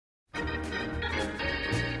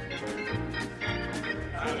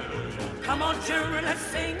Come on, children, let's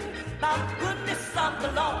sing about the goodness of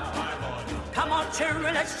the Lord. Come on,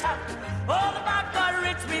 children, let's shout all about God's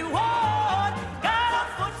rich reward. God our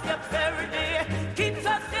footsteps every day keeps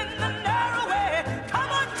us in the narrow way. Come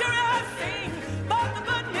on, children, let's sing about the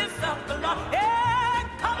goodness of the Lord. Yeah,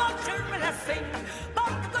 come on, children, let's sing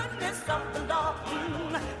about the goodness of the Lord.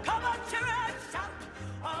 Come on, children, let's shout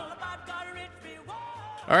all about God's rich reward.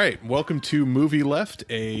 All right, welcome to Movie Left,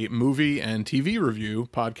 a movie and TV review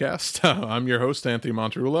podcast. I'm your host, Anthony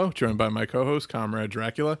Monterulo, joined by my co-host, Comrade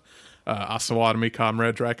Dracula. Osawatomie,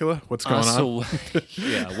 Comrade Dracula. What's going on?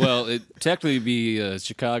 Yeah, well, it technically be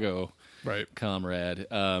Chicago, right, Comrade.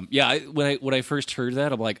 When I first heard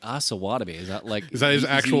that, I'm like, Osawatomie. Is that like his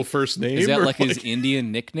actual first name? Is that like his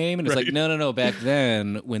Indian nickname? And it's right. like, no. Back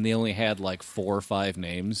then, when they only had like 4 or 5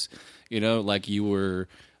 names, like you were.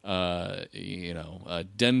 Denver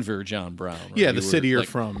John Brown. Right? Yeah, the city you're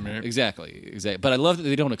from. Right? Exactly. But I love that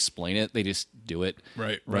they don't explain it; they just do it.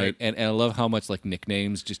 Right. And I love how much like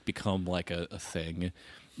nicknames just become like a thing.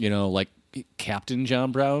 Like Captain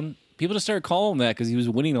John Brown. People just started calling him that because he was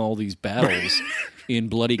winning all these battles in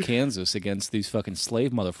bloody Kansas against these fucking slave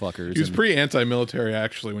motherfuckers. He was pretty anti-military,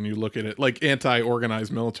 actually, when you look at it. Like,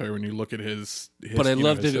 anti-organized military when you look at his But I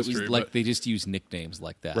loved that history, it was like they just use nicknames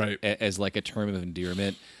like that right. as like a term of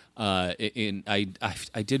endearment. I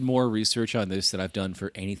did more research on this than I've done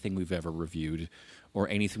for anything we've ever reviewed or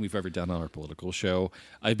anything we've ever done on our political show.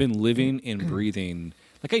 I've been living and breathing...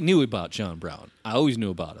 Like, I knew about John Brown. I always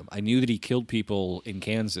knew about him. I knew that he killed people in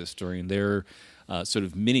Kansas during their sort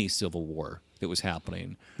of mini civil war that was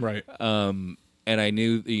happening. Right. And I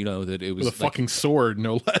knew, that it was with a fucking sword,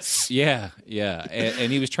 no less. Yeah.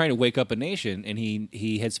 And he was trying to wake up a nation, and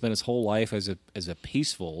he had spent his whole life as a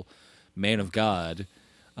peaceful man of God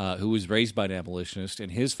who was raised by an abolitionist,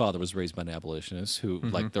 and his father was raised by an abolitionist who,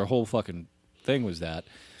 like, their whole fucking thing was that.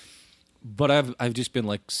 But I've just been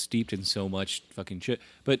like steeped in so much fucking shit.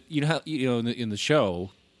 But you know how in the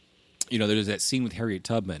show, there's that scene with Harriet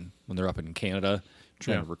Tubman when they're up in Canada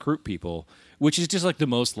trying to recruit people, which is just like the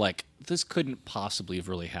most like this couldn't possibly have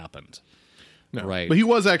really happened. No. Right. But he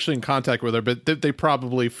was actually in contact with her, but they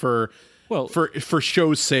probably for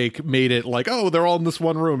show's sake made it like, oh, they're all in this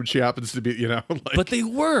one room and she happens to be, like, But they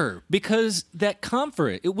were, because that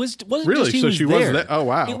conference, wasn't really? just he so was she there. was there. Oh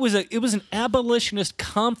wow. It was an abolitionist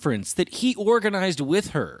conference that he organized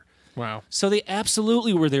with her. Wow. So they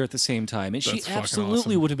absolutely were there at the same time, and That's she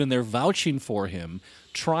absolutely awesome. would have been there vouching for him,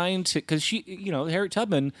 trying to, because she, Harriet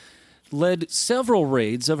Tubman led several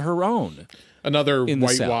raids of her own. Another in the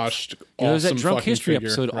whitewashed, South. awesome There's that drunk fucking history figure.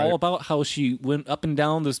 episode Right. all about how she went up and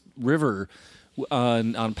down this river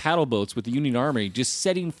on paddle boats with the Union Army, just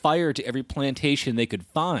setting fire to every plantation they could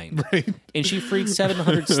find. Right. And she freed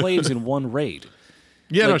 700 slaves in one raid.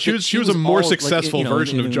 Yeah, Like, no, she was a more successful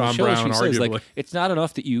version in of the John show, Brown, she says, arguably. like, it's not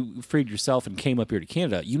enough that you freed yourself and came up here to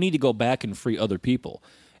Canada. You need to go back and free other people.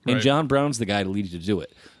 And Right. John Brown's the guy to lead you to do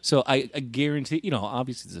it. So I guarantee,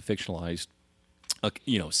 obviously it's a fictionalized,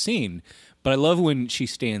 scene, but I love when she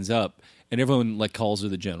stands up and everyone like calls her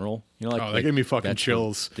the general. That gave me fucking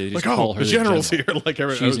chills. They just Like, call oh, her the general's general. here. Like, I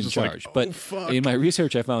was She's in just charge. Like, but oh, fuck. in my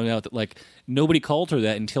research, I found out that like nobody called her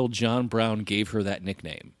that until John Brown gave her that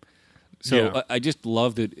nickname. So Yeah. I just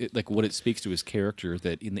love that, like what it speaks to his character.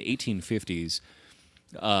 That in the 1850s,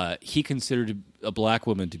 he considered a black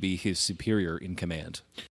woman to be his superior in command.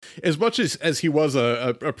 As much as he was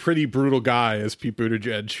a pretty brutal guy, as Pete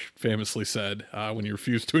Buttigieg famously said when he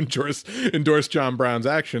refused to endorse John Brown's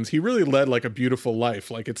actions, he really led like a beautiful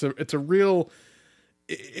life. Like it's a real.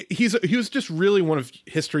 He was just really one of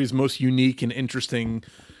history's most unique and interesting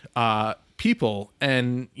people,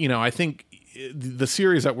 and I think the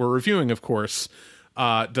series that we're reviewing, of course,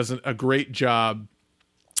 does a great job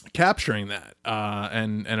capturing that,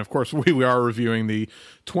 and of course we are reviewing the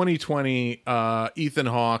 2020 Ethan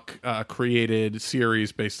Hawke created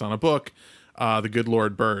series based on a book, The Good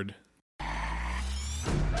Lord Bird.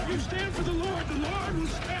 You stand for the Lord will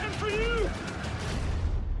stand for you.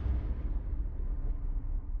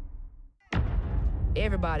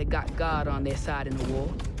 Everybody got God on their side in the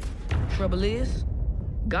war. Trouble is,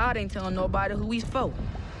 God ain't telling nobody who he's for.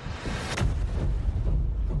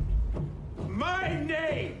 My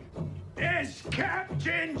name is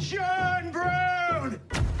Captain John Brown.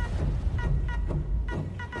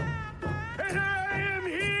 And I am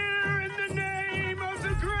here in the name of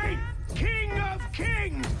the great King of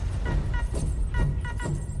Kings.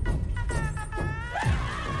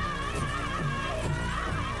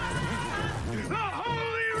 The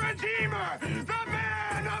Holy Redeemer, the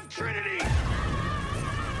Man of Trinity.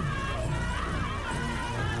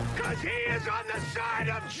 Because he is on the side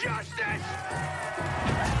of justice!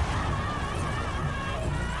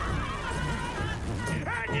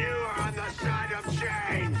 And you are on the side of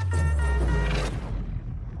change!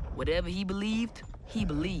 Whatever he believed, he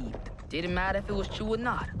believed. Didn't matter if it was true or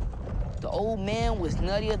not. The old man was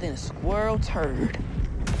nuttier than a squirrel turd.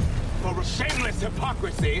 For a shameless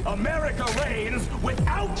hypocrisy, America reigns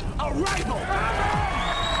without a rival!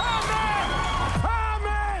 Amen!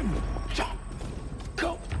 Amen! John,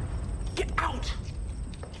 go! Get out!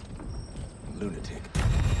 Lunatic.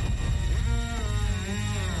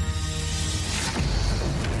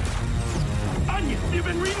 Onion, you've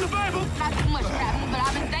been reading the Bible? Not too much, Captain, but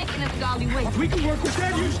I've been thinking this golly way. We can work with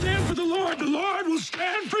that. You stand for the Lord will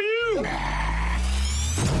stand for you!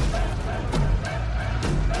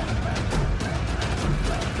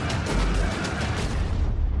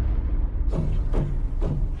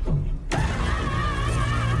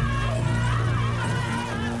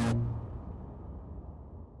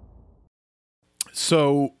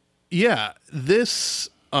 So yeah, this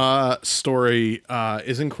story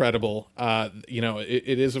is incredible.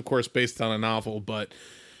 It is of course based on a novel, but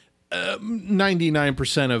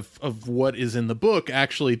 99% of what is in the book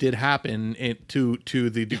actually did happen to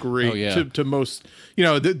the degree to most.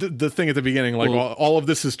 The thing at the beginning, like all of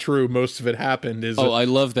this is true. Most of it happened. Is I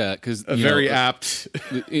love that because very apt.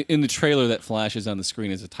 In the trailer that flashes on the screen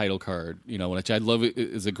as a title card, which I love, it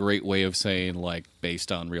is a great way of saying like based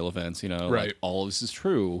on real events. Right. Like, all of this is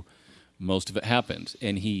true. Most of it happened,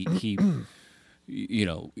 and he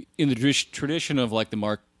in the tradition of like the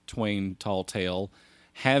Mark Twain tall tale,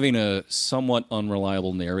 having a somewhat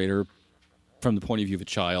unreliable narrator from the point of view of a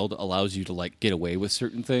child allows you to like get away with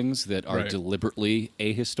certain things that are deliberately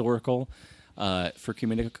ahistorical for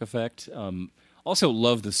comedic effect. Also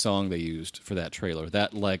love the song they used for that trailer.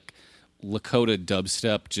 That like Lakota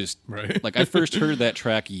dubstep, just like I first heard that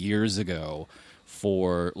track years ago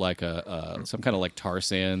for like some kind of like tar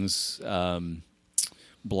sands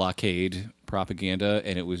blockade propaganda,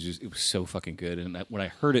 and it was so fucking good. And when I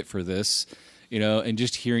heard it for this, and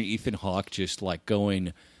just hearing Ethan Hawke just like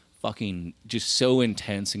going fucking just so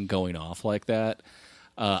intense and going off like that,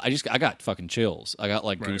 I got fucking chills. I got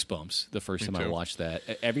like goosebumps the first time I watched that.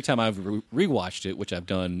 Every time I've rewatched it, which I've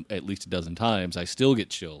done at least a dozen times, I still get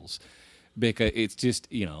chills because it's just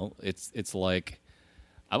it's like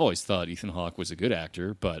I've always thought Ethan Hawke was a good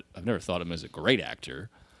actor, but I've never thought him as a great actor.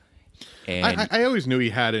 And I always knew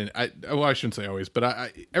he had I shouldn't say always, but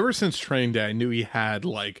I ever since Training Day, I knew he had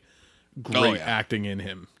like great acting in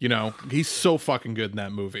him. He's so fucking good in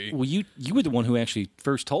that movie. Well, you were the one who actually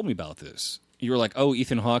first told me about this. You were like, "Oh,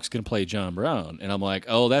 Ethan Hawke's going to play John Brown," and I'm like,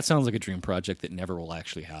 "Oh, that sounds like a dream project that never will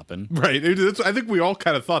actually happen." Right. I think we all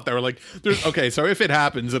kind of thought that. We're like, okay, so if it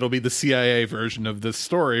happens, it'll be the CIA version of this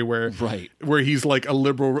story where he's like a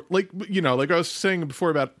liberal, like like I was saying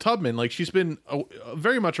before about Tubman, like she's been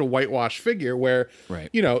very much a whitewashed figure where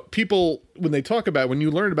people when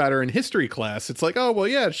you learn about her in history class, it's like, oh well,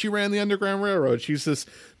 yeah, she ran the Underground Railroad. She's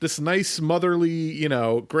this nice motherly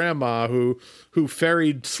grandma who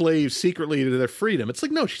ferried slaves secretly to their freedom. It's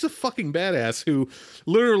like, no, she's a fucking badass who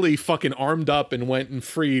literally fucking armed up and went and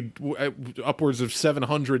freed upwards of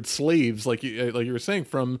 700 slaves, like you were saying,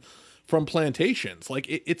 from plantations. Like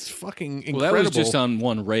it's fucking incredible. Well, that was just on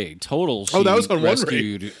one raid. Total. That was on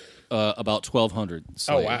rescued, one raid. About 1,200 slaves.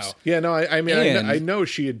 Oh wow! Yeah, no, I mean, I know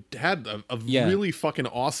she had a really fucking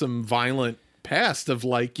awesome, violent past of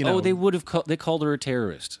like Oh, they would have. They called her a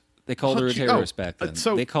terrorist. They called her a terrorist back then.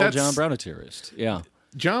 So they called John Brown a terrorist. Yeah.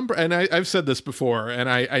 And I've said this before, and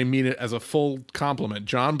I mean it as a full compliment.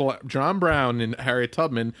 John Brown and Harriet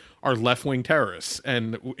Tubman are left-wing terrorists,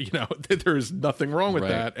 and there's nothing wrong with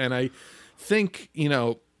that. And I think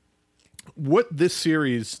what this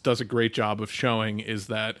series does a great job of showing is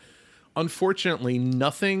that, unfortunately,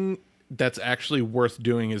 nothing that's actually worth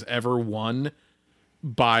doing is ever won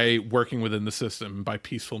by working within the system by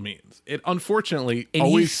peaceful means. It unfortunately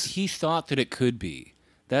always he thought that it could be.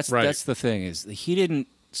 That's the thing, is he didn't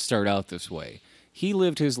start out this way. He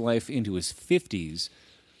lived his life into his 50s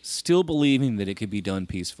still believing that it could be done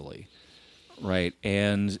peacefully. Right?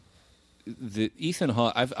 And the Ethan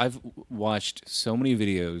Hawke, I've watched so many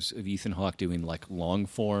videos of Ethan Hawke doing like long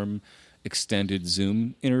form extended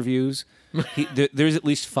Zoom interviews. There's at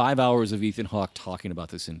least 5 hours of Ethan Hawke talking about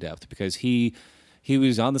this in depth because he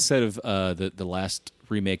was on the set of the last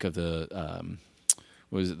remake of the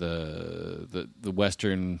was it the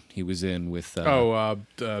Western he was in with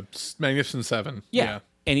Magnificent Seven. Yeah.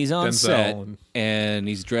 And he's on Denzel set and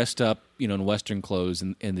he's dressed up, in Western clothes,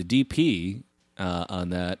 and the DP on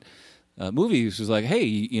that movie was like, "Hey,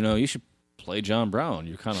 you should play John Brown.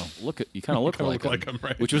 You kind of look like him,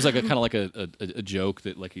 right? Which was like a joke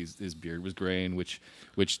that like his beard was graying, which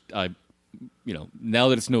I, now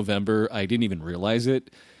that it's November, I didn't even realize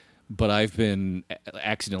it. But I've been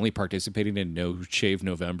accidentally participating in No Shave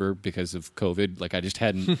November because of COVID. Like I just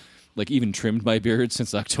hadn't like even trimmed my beard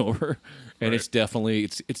since October, and it's definitely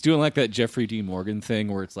it's doing like that Jeffrey Dean Morgan thing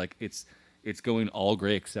where it's like it's going all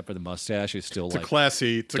gray except for the mustache. It's still like a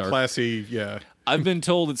dark. classy, yeah. I've been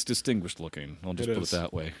told it's distinguished looking. I'll just put it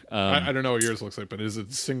that way. I don't know what yours looks like, but it is a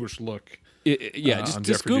distinguished look.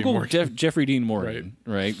 Just Google Jeffrey Dean Morgan,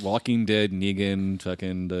 right? Walking Dead, Negan,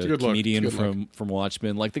 fucking the comedian from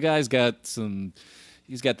Watchmen. Like the guy's got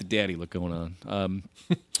he's got the daddy look going on.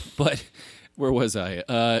 But where was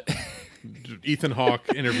I? Ethan Hawke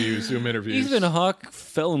Zoom interviews. Ethan Hawke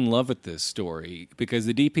fell in love with this story because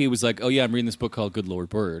the DP was like, "Oh yeah, I'm reading this book called Good Lord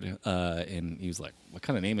Bird," and he was like, "What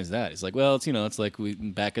kind of name is that?" He's like, "Well, it's like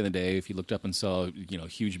back in the day, if you looked up and saw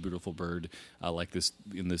huge beautiful bird like this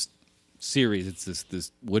in this series, it's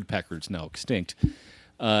this woodpecker that's now extinct."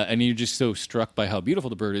 And you're just so struck by how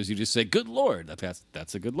beautiful the bird is, you just say, "Good Lord,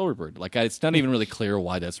 that's a good Lord bird." Like it's not even really clear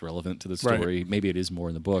why that's relevant to the story. Right. Maybe it is more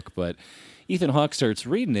in the book, but Ethan Hawke starts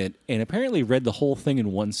reading it and apparently read the whole thing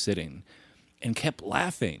in one sitting and kept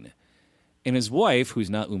laughing. And his wife, who's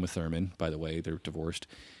not Uma Thurman, by the way, they're divorced.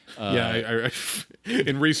 I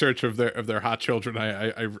in research of their hot children,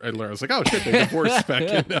 I learned. I was like, oh shit, they divorced back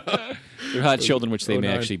in. They're hot children, which they may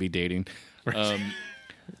actually be dating.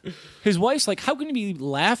 His wife's like, how can you be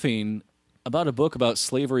laughing about a book about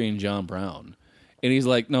slavery and John Brown? And he's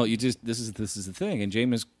like, no, this is the thing. And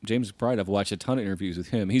James McBride, I've watched a ton of interviews with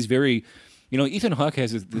him. He's very, Ethan Hawke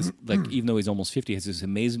has this like, even though he's almost 50, has this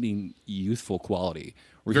amazing youthful quality.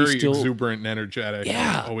 Where very he's still exuberant and energetic.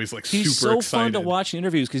 Yeah, always like he's super so excited. fun to watch in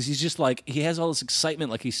interviews because he's just like he has all this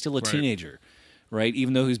excitement, like he's still a teenager, right?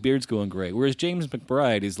 Even though his beard's going gray. Whereas James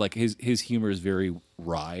McBride is like his humor is very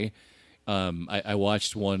wry. I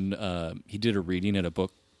watched one. He did a reading at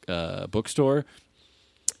a bookstore,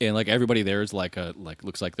 and like everybody there is like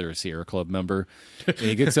looks like they're a Sierra Club member. And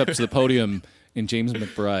he gets up to the podium, and James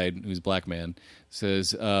McBride, who's a black man,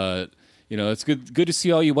 says, "It's good to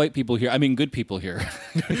see all you white people here. I mean, good people here."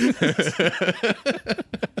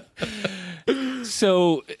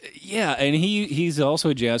 So yeah, and he's also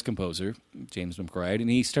a jazz composer, James McBride, and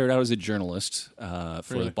he started out as a journalist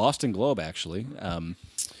for the Boston Globe, actually.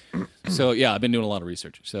 So yeah, I've been doing a lot of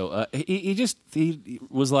research. So he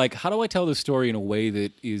was like, how do I tell this story in a way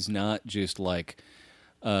that is not just like,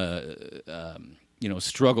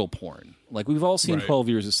 struggle porn? Like we've all seen 12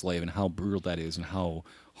 Years a Slave and how brutal that is and how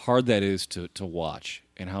hard that is to watch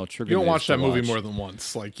and how triggering. You don't watch that movie more than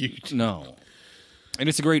once, like you. No, and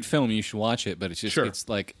it's a great film. You should watch it, but it's just it's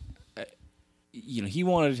like, he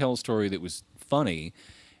wanted to tell a story that was funny.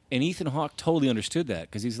 And Ethan Hawke totally understood that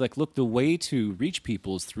because he's like, look, the way to reach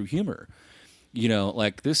people is through humor.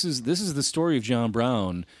 Like this is the story of John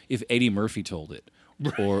Brown if Eddie Murphy told it,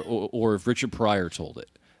 or if Richard Pryor told it.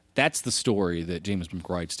 That's the story that James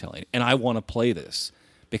McBride's telling, and I want to play this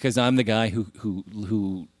because I'm the guy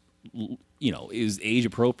who is age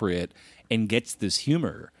appropriate and gets this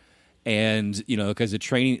humor. And, because the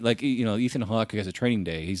training, like, Ethan Hawke has a training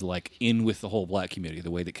day. He's like in with the whole black community, the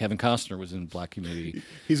way that Kevin Costner was in black community.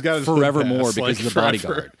 He's got his forevermore pass, because of the forever.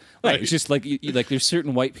 Bodyguard. Right. It's just like, there's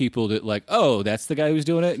certain white people that like, oh, that's the guy who's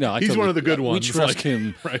doing it. No, he's one of the good ones. We trust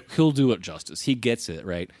him. Right. He'll do it justice. He gets it.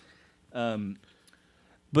 Right.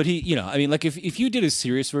 But he, like if you did a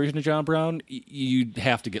serious version of John Brown, you'd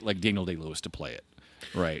have to get like Daniel Day-Lewis to play it.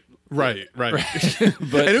 Right. Right.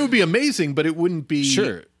 But and it would be amazing, but it wouldn't be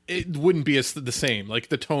sure. It wouldn't be the same. Like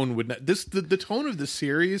the tone would not. The tone of the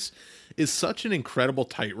series is such an incredible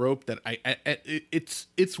tightrope that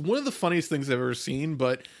it's one of the funniest things I've ever seen,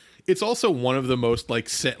 but it's also one of the most like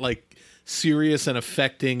serious and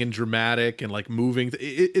affecting and dramatic and like moving.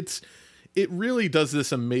 It really does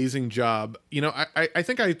this amazing job. I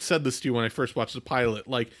think I said this to you when I first watched the pilot.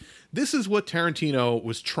 Like this is what Tarantino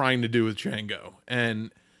was trying to do with Django,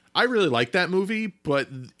 and I really like that movie, but,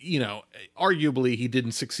 arguably he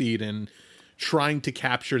didn't succeed in trying to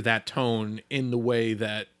capture that tone in the way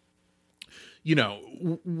that,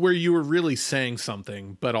 where you were really saying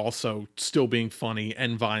something, but also still being funny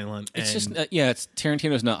and violent. It's just, it's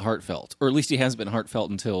Tarantino's not heartfelt, or at least he hasn't been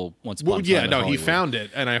heartfelt until Once Upon a Time in Hollywood. He found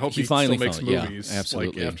it, and I hope he finally still makes movies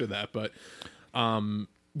absolutely. after that. But,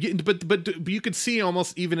 but you could see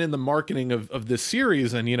almost even in the marketing of this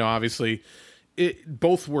series, and, obviously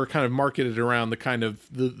both were kind of marketed around the kind of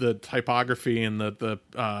the typography and the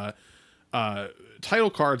title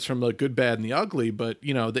cards from The Good, Bad, and the Ugly, but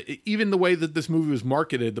even the way that this movie was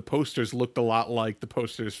marketed, the posters looked a lot like the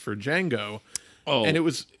posters for Django. Oh. And it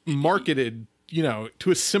was marketed,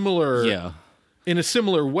 to a similar, Yeah. in a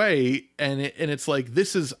similar way. And it's like,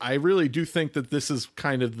 I really do think that this is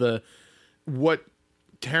kind of what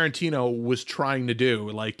Tarantino was trying to do,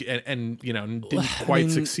 like, and didn't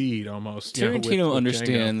quite succeed almost. Tarantino with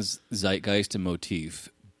understands zeitgeist and motif,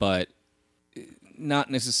 but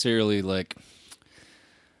not necessarily like,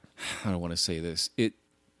 I don't want to say this.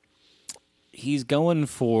 He's going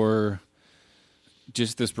for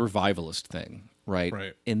just this revivalist thing, right?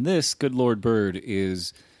 Right. In this, Good Lord Bird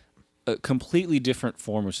is a completely different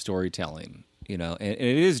form of storytelling, and it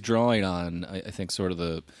is drawing on, I think, sort of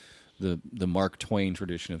the Mark Twain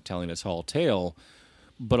tradition of telling a tall tale,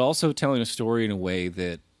 but also telling a story in a way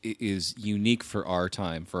that is unique for our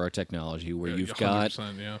time, for our technology, where you've got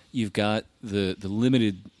the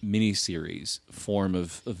limited miniseries form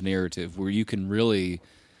of narrative, where you can really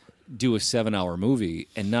do a 7-hour movie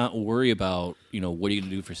and not worry about what are you going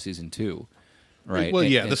to do for season 2, right? Well,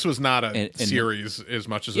 this was not a series as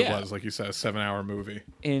much as it was, like you said, a 7-hour movie.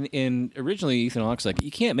 And originally Ethan Hawke's like, you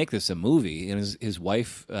can't make this a movie, and his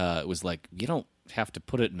wife was like, you don't have to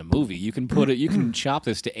put it in a movie. You can you can chop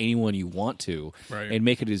this to anyone you want to, right, and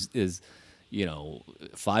make it as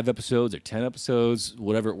 5 episodes or 10 episodes,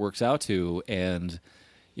 whatever it works out to, and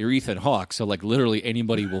you're Ethan Hawke, so like literally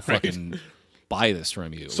anybody will fucking buy this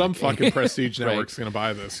from you. Some fucking prestige Right. network's gonna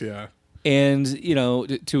buy this, yeah. And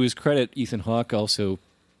to his credit, Ethan Hawke also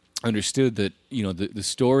understood that the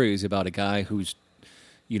story is about a guy who's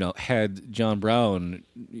had John Brown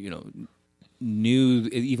knew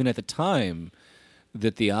even at the time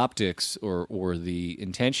that the optics or the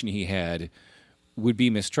intention he had would be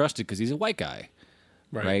mistrusted because he's a white guy,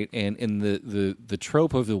 right? And the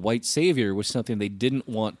trope of the white savior was something they didn't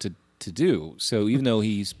want to do. So even though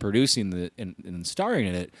he's producing and starring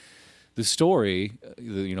in it, the story,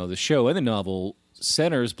 the show and the novel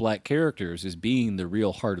centers black characters as being the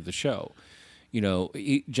real heart of the show.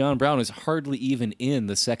 John Brown is hardly even in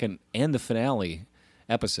the second and the finale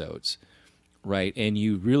episodes, right? And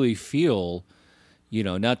you really feel,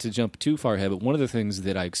 not to jump too far ahead, but one of the things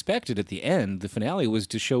that I expected at the end, the finale, was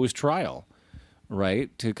to show his trial, right?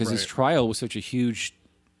 Because his trial was such a huge,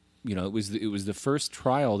 it was the first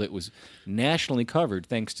trial that was nationally covered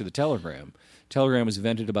thanks to the Telegram. Telegram was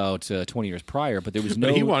invented about 20 years prior, but there was no...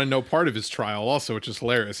 But he wanted no part of his trial also, which is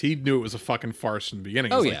hilarious. He knew it was a fucking farce in the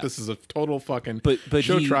beginning. He's like, this is a total fucking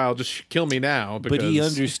show trial. Just kill me now. Because... But he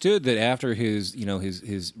understood that after his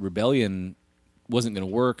rebellion wasn't going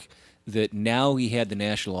to work, that now he had the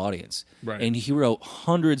national audience. Right. And he wrote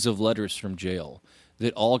hundreds of letters from jail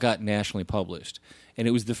that all got nationally published. And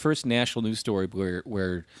it was the first national news story where it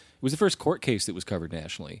was the first court case that was covered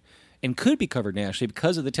nationally. And could be covered nationally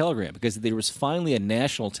because of the Telegram, because there was finally a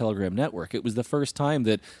national Telegram network. It was the first time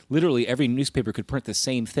that literally every newspaper could print the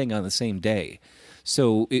same thing on the same day.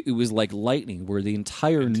 So it was like lightning, where the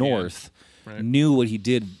entire North knew what he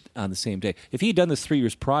did on the same day. If he had done this 3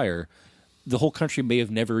 years prior, the whole country may have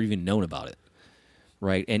never even known about it,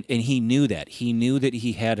 right? And he knew that. He knew that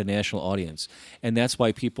he had a national audience. And that's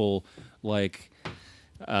why people like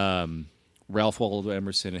Ralph Waldo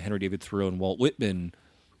Emerson and Henry David Thoreau and Walt Whitman,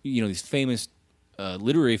 these famous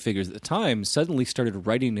literary figures at the time, suddenly started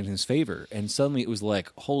writing in his favor. And suddenly it was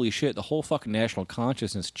like, holy shit, the whole fucking national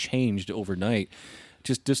consciousness changed overnight.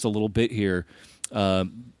 Just a little bit here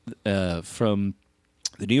from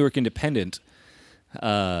the New York Independent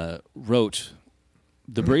wrote,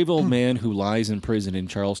 "The brave old man who lies in prison in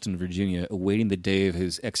Charleston, Virginia, awaiting the day of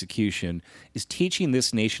his execution, is teaching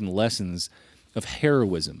this nation lessons of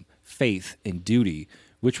heroism, faith, and duty,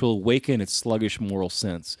 which will awaken its sluggish moral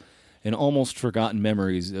sense and almost forgotten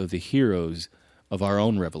memories of the heroes of our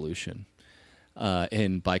own revolution."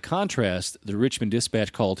 And by contrast, the Richmond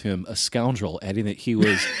Dispatch called him a scoundrel, adding that he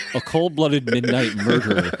was a cold-blooded midnight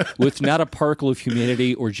murderer with not a particle of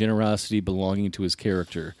humanity or generosity belonging to his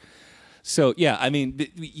character. So, yeah, I mean,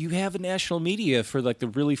 you have a national media for like the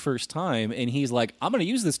really first time, and he's like, I'm going to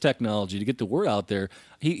use this technology to get the word out there.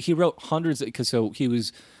 He wrote hundreds, because he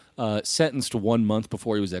was sentenced 1 month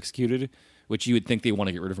before he was executed, which you would think they want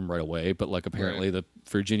to get rid of him right away, but like apparently the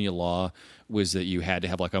Virginia law was that you had to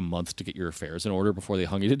have like a month to get your affairs in order before they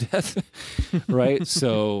hung you to death, right?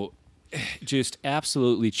 So just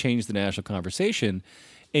absolutely changed the national conversation.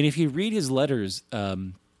 And if you read his letters,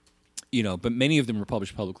 but many of them were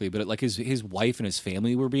published publicly, but like his wife and his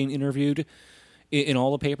family were being interviewed in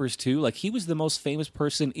all the papers too. Like he was the most famous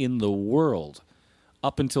person in the world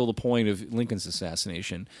up until the point of Lincoln's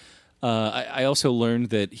assassination. I also learned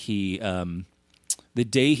that he, the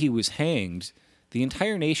day he was hanged, the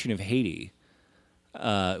entire nation of Haiti,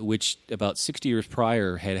 which about 60 years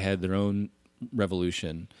prior had their own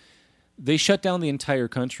revolution, they shut down the entire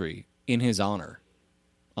country in his honor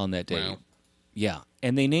on that day. Wow. Yeah,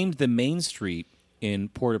 and they named the main street in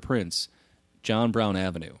Port-au-Prince John Brown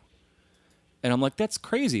Avenue. And I'm like, that's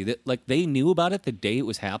crazy. That like they knew about it the day it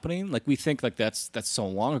was happening. Like we think like that's so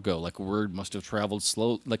long ago. Like word must have traveled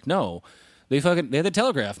slow. Like no, they had the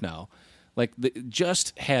telegraph now. Like they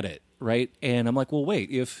just had it right. And I'm like, well,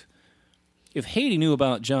 wait. If Haiti knew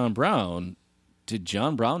about John Brown, did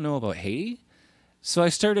John Brown know about Haiti? So I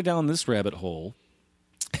started down this rabbit hole.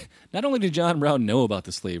 Not only did John Brown know about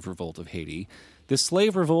the slave revolt of Haiti, the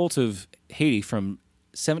slave revolt of Haiti from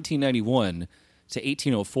 1791 to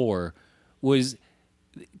 1804 was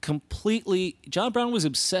completely... John Brown was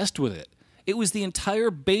obsessed with it. It was the entire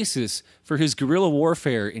basis for his guerrilla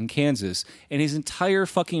warfare in Kansas and his entire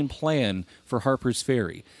fucking plan for Harper's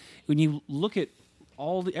Ferry. When you look at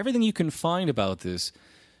everything you can find about this,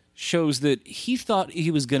 shows that he thought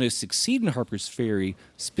he was going to succeed in Harper's Ferry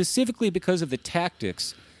specifically because of the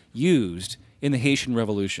tactics used in the Haitian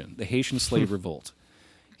Revolution, the Haitian slave revolt.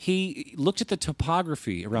 He looked at the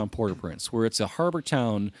topography around Port-au-Prince, where it's a harbor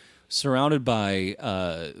town surrounded by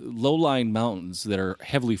low-lying mountains that are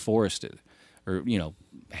heavily forested or,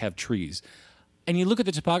 have trees. And you look at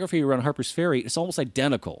the topography around Harper's Ferry, it's almost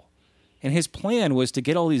identical. And his plan was to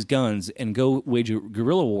get all these guns and go wage a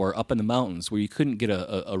guerrilla war up in the mountains where you couldn't get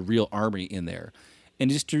a real army in there.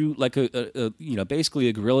 And just do like basically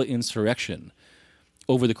a guerrilla insurrection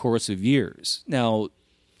over the course of years. Now,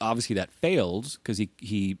 obviously that failed because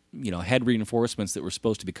he had reinforcements that were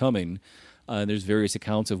supposed to be coming. There's various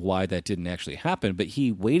accounts of why that didn't actually happen, but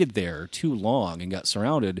he waited there too long and got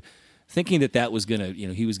surrounded, thinking that was gonna,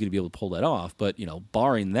 he was gonna be able to pull that off. But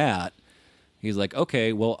barring that, he's like,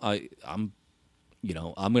 okay, well, I'm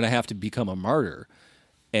gonna have to become a martyr,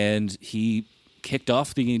 and he kicked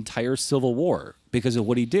off the entire Civil War because of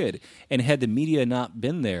what he did. And had the media not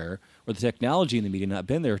been there, or the technology in the media not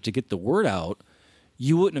been there to get the word out,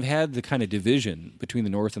 you wouldn't have had the kind of division between the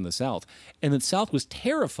North and the South. And the South was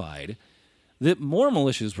terrified that more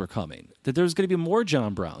militias were coming, that there was going to be more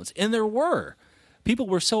John Browns. And there were. People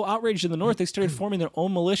were so outraged in the North, they started forming their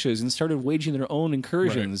own militias and started waging their own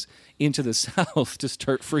incursions into the South to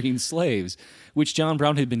start freeing slaves, which John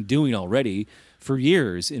Brown had been doing already for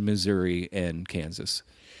years in Missouri and Kansas.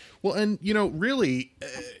 Well, and, really,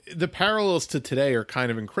 the parallels to today are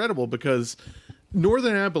kind of incredible because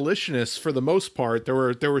Northern abolitionists, for the most part, there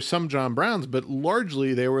were some John Browns, but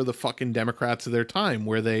largely they were the fucking Democrats of their time,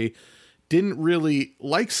 where they didn't really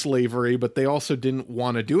like slavery, but they also didn't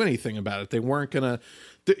want to do anything about it. They weren't going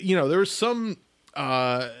to, there was some,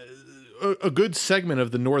 a good segment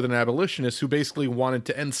of the Northern abolitionists who basically wanted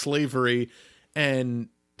to end slavery and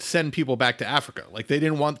send people back to Africa. Like they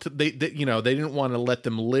didn't want to, they didn't want to let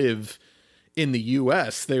them live in the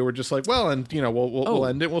U.S. They were just like, well, and we'll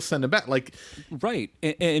end it. We'll send them back. Like, right.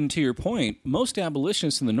 And to your point, most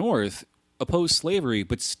abolitionists in the North opposed slavery,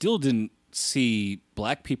 but still didn't see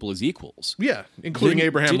black people as equals. Yeah, including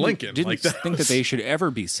Abraham Lincoln. Didn't think that they should ever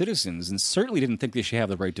be citizens, and certainly didn't think they should have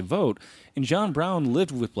the right to vote. And John Brown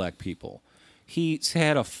lived with black people. He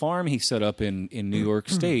had a farm he set up in New York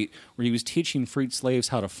State where he was teaching freed slaves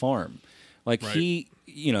how to farm. Like he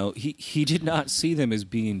did not see them as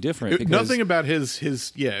being different. Nothing about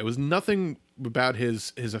it was nothing about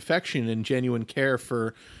his affection and genuine care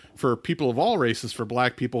for people of all races, for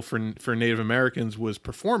black people, for Native Americans was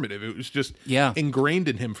performative. It was just ingrained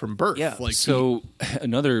in him from birth. Yeah. Like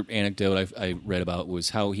another anecdote I read about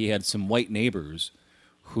was how he had some white neighbors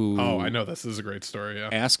who I know this is a great story. Yeah,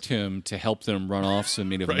 asked him to help them run off some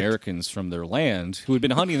Native Americans from their land who had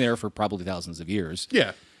been hunting there for probably thousands of years.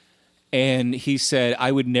 Yeah. And he said,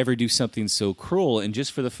 I would never do something so cruel. And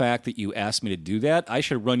just for the fact that you asked me to do that, I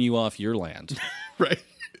should run you off your land. Right.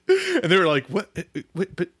 And they were like, what?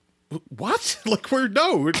 But what? Like, look, we're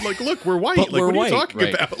white. But like, we're what are white. you talking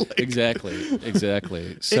Right. about? Like,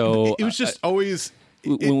 Exactly. So it was just always...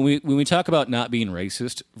 when we talk about not being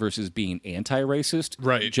racist versus being anti-racist,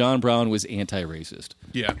 right? John Brown was anti-racist.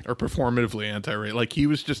 Yeah, or performatively anti-racist. Like he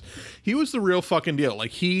was the real fucking deal. Like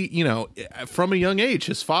he, from a young age,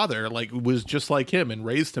 his father was just like him and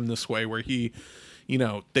raised him this way, where he,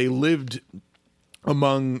 they lived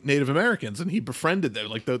among Native Americans and he befriended them.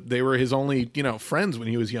 Like they were his only, friends when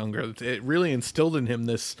he was younger. It really instilled in him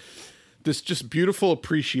this just beautiful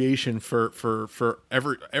appreciation for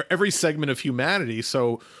every segment of humanity.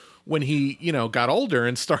 So when he, got older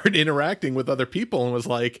and started interacting with other people and was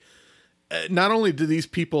like, not only do these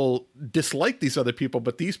people dislike these other people,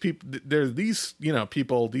 but these people,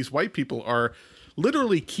 these white people are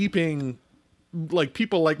literally keeping like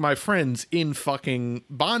people like my friends in fucking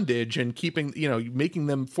bondage and keeping, making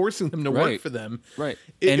them, forcing them to work Right. for them. Right.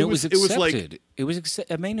 It, And it it was was accepted. like, It was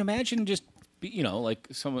I mean, imagine just like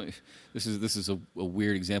someone. This is a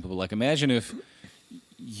weird example, but like imagine if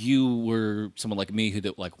you were someone like me who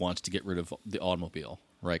wants to get rid of the automobile,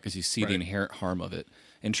 right? Because you see the Right. inherent harm of it,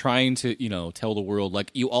 and trying to tell the world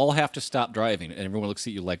like you all have to stop driving, and everyone looks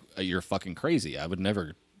at you like you're fucking crazy. I would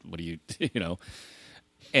never. What do you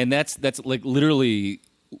And that's like literally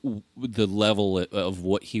the level of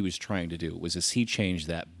what he was trying to do was he changed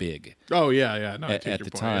that big. oh yeah. No, I At take your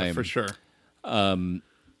the point. Yeah, time. for sure. And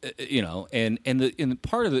the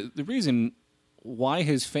part of the reason why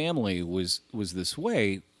his family was this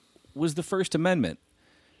way was the First Amendment,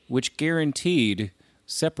 which guaranteed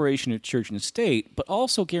separation of church and state, but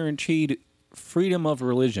also guaranteed freedom of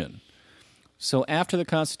religion. So after the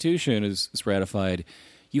Constitution is ratified,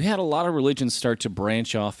 you had a lot of religions start to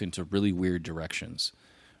branch off into really weird directions,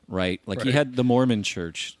 right? Like you Right. had the Mormon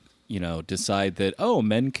Church, decide that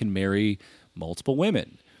men can marry multiple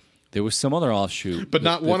women. There was some other offshoot, But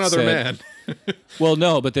not that one other said- man. Well,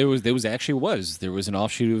 no, but there was an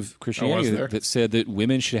offshoot of Christianity there? that said that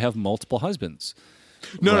women should have multiple husbands.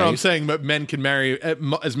 No, Right. I'm saying that men can marry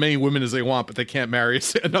as many women as they want, but they can't marry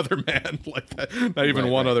another man like that. Not even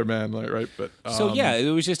Right, one right. other man, like, right? But So yeah, it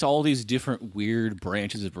was just all these different weird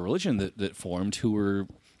branches of religion that formed, who were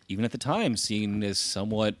even at the time seen as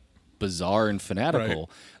somewhat bizarre and fanatical.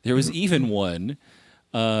 Right. There was even one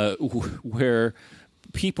where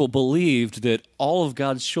people believed that all of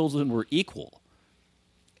God's children were equal,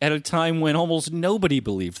 at a time when almost nobody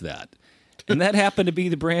believed that. And that happened to be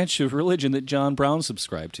the branch of religion that John Brown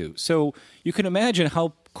subscribed to. So you can imagine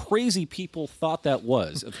how crazy people thought that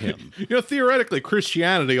was of him. theoretically,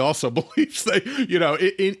 Christianity also believes that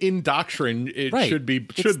in doctrine it Right. should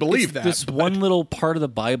It's believe that. This one little part of the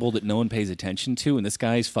Bible that no one pays attention to, and this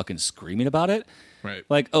guy's fucking screaming about it. Right.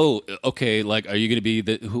 Like, oh, okay, like, are you going to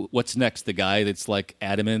be what's next? The guy that's like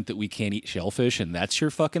adamant that we can't eat shellfish, and that's your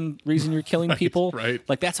fucking reason you're killing people? right.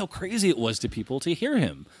 Like, that's how crazy it was to people to hear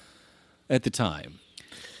him at the time,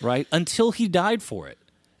 right? Until he died for it.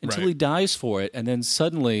 Until Right. he dies for it, and then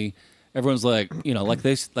suddenly everyone's like, like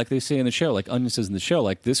they say in the show, like Onion says in the show,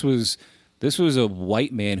 like this was a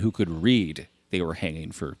white man who could read. They were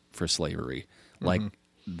hanging for slavery. Like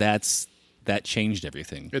that changed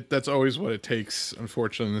everything. That's always what it takes,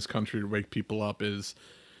 unfortunately, in this country to wake people up is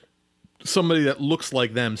somebody that looks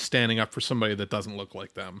like them standing up for somebody that doesn't look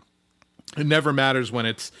like them. It never matters when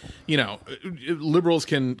it's, liberals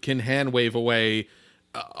can hand wave away,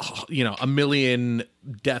 a million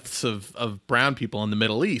deaths of brown people in the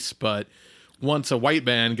Middle East, but once a white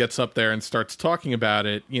man gets up there and starts talking about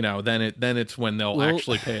it, then it's when they'll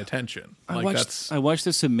actually pay attention. I watched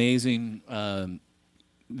this amazing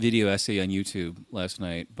video essay on YouTube last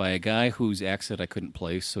night by a guy whose accent I couldn't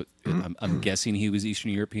place. So I'm guessing he was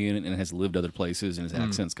Eastern European and has lived other places, and his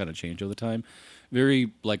accent's kind of changed over time.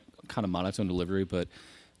 Very kind of monotone delivery, but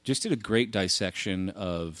just did a great dissection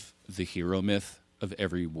of the hero myth of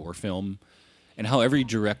every war film and how every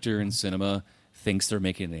director in cinema thinks they're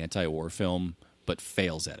making an anti-war film but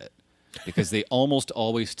fails at it because they almost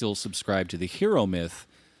always still subscribe to the hero myth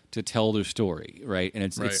to tell their story, right? And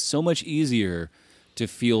it's so much easier to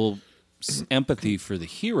feel empathy for the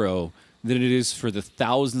hero than it is for the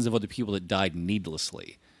thousands of other people that died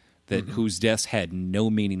needlessly, that whose deaths had no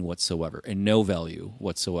meaning whatsoever and no value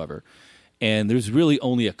whatsoever. And there's really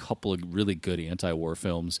only a couple of really good anti-war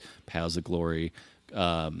films: Paths of Glory,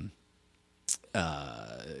 Terrence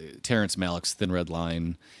Malick's Thin Red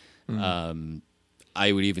Line.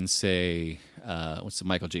 I would even say, what's the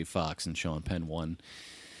Michael J. Fox and Sean Penn one?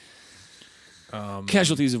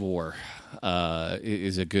 Casualties of War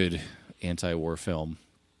is a good anti-war film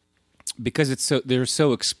because they're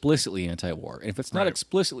so explicitly anti-war. And if it's not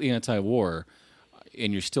explicitly anti-war,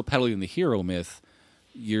 and you're still peddling the hero myth,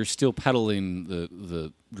 you're still peddling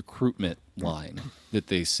the recruitment line that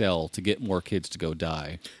they sell to get more kids to go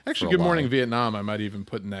die. Actually, Good Morning Vietnam, I might even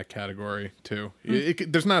put in that category too.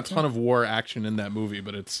 There's not a ton of war action in that movie,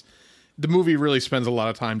 but the movie really spends a lot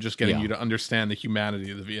of time just getting you to understand the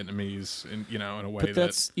humanity of the Vietnamese in a way. But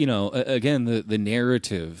that's again the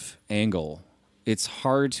narrative angle. It's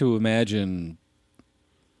hard to imagine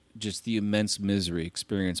just the immense misery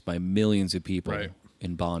experienced by millions of people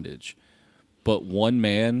in bondage. But one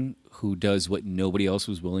man who does what nobody else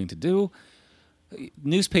was willing to do.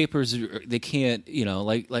 Newspapers, they can't,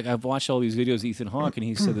 like I've watched all these videos of Ethan Hawke, and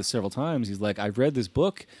he said this several times. He's like, I've read this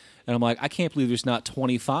book, And I'm like, I can't believe there's not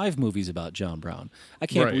 25 movies about John Brown. I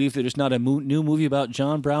can't Right. believe that there's not a new movie about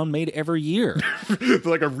John Brown made every year.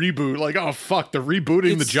 Like a reboot. Like, oh fuck, they're rebooting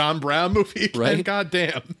the It's- John Brown movie again. Right? God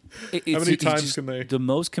damn. How It's many times just can they? the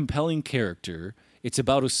most compelling character. It's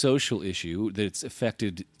about a social issue that's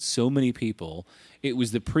affected so many people. It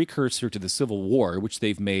was the precursor to the Civil War, which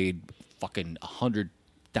they've made fucking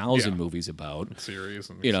 100,000 Yeah. movies about. Series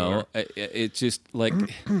and You know, it's just like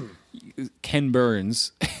Ken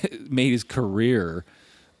Burns made his career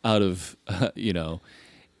out of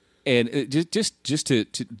and just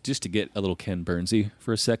to get a little Ken Burnsy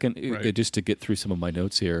for a second, Right. just to get through some of my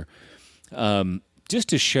notes here, just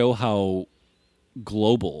to show how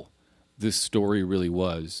global this story really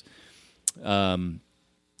was.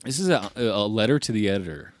 This is a letter to the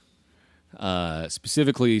editor,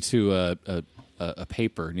 specifically to a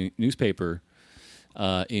paper, newspaper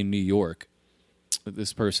in New York.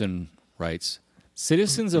 This person writes,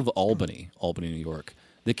 "Citizens of Albany, New York,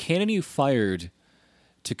 the cannon you fired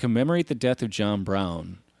to commemorate the death of John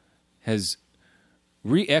Brown has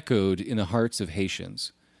re-echoed in the hearts of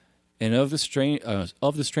Haitians and of the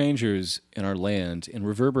strangers in our land, and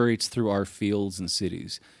reverberates through our fields and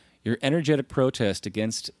cities. Your energetic protest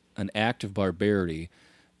against an act of barbarity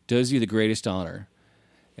does you the greatest honor,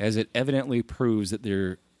 as it evidently proves that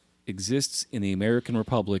there exists in the American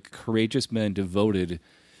Republic courageous men devoted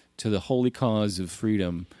to the holy cause of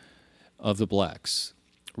freedom of the blacks.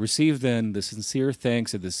 Receive then the sincere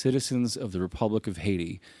thanks of the citizens of the Republic of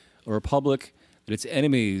Haiti, a republic that its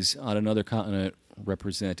enemies on another continent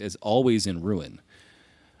represent as always in ruin.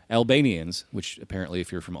 Albanians," which apparently,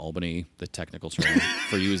 if you're from Albany, the technical term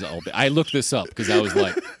for you is Albanian. I looked this up because I was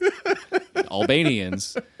like,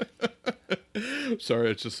 Albanians.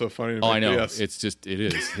 Sorry, it's just so funny. To me. Oh, I know. Yes. It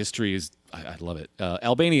is. History is, I love it.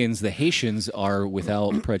 Albanians, the Haitians, are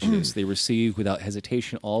without prejudice. They receive without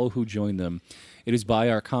hesitation all who join them. It is by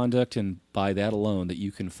our conduct and by that alone that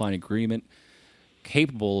you can find agreement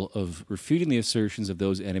capable of refuting the assertions of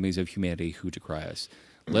those enemies of humanity who decry us.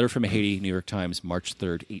 Letter from Haiti, New York Times, March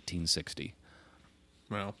 3rd, 1860.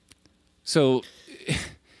 Wow. So,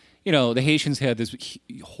 the Haitians had this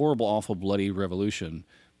horrible, awful, bloody revolution,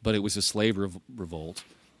 but it was a slave revolt.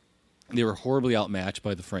 They were horribly outmatched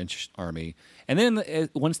by the French army. And then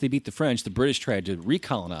once they beat the French, the British tried to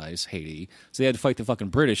recolonize Haiti, so they had to fight the fucking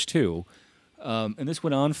British too. And this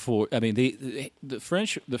went on for. I mean, the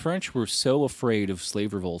French were so afraid of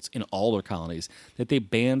slave revolts in all their colonies that they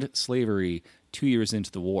banned slavery 2 years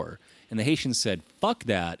into the war. And the Haitians said, "Fuck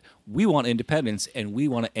that! We want independence and we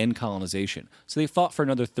want to end colonization." So they fought for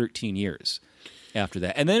another 13 years after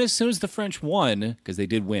that. And then as soon as the French won, because they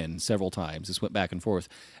did win several times, this went back and forth.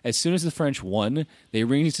 As soon as the French won, they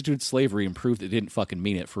reinstituted slavery and proved they didn't fucking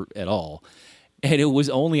mean it at all. And it was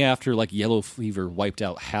only after yellow fever wiped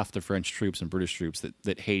out half the French troops and British troops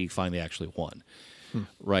that Haiti finally actually won.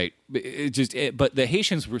 Right. But the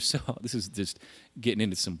Haitians were so, this is just getting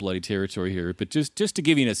into some bloody territory here, but just to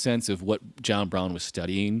give you a sense of what John Brown was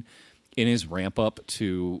studying in his ramp up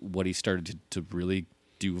to what he started to really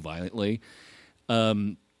do violently.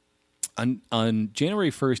 On January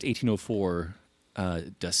 1st, 1804,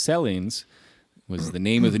 Dessalines was the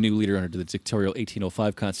name of the new leader under the dictatorial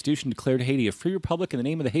 1805 Constitution, declared Haiti a free republic in the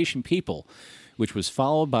name of the Haitian people, which was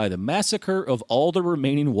followed by the massacre of all the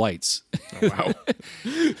remaining whites. Oh, wow.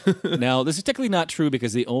 Now, this is technically not true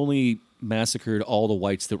because they only massacred all the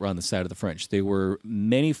whites that were on the side of the French. There were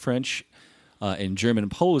many French and German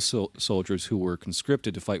and Polish soldiers who were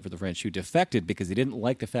conscripted to fight for the French who defected because they didn't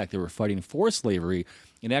like the fact they were fighting for slavery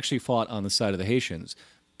and actually fought on the side of the Haitians.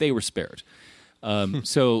 They were spared.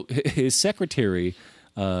 So his secretary,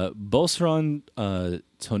 Beauceron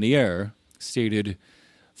Tonnerre, stated,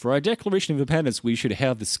 "For our Declaration of Independence, we should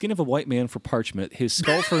have the skin of a white man for parchment, his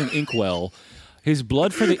skull for an inkwell, his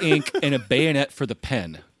blood for the ink, and a bayonet for the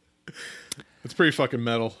pen." It's pretty fucking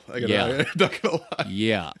metal. I'm not gonna lie.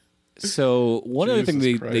 Yeah. So one other thing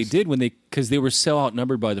Jesus they Christ. did because they were so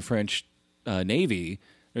outnumbered by the French Navy,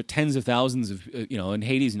 there are tens of thousands of, and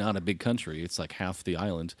Haiti's not a big country. It's like half the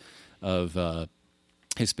island of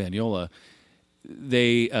Hispaniola.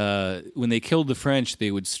 They when they killed the French, they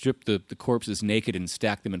would strip the corpses naked and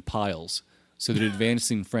stack them in piles so that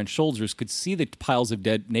advancing French soldiers could see the piles of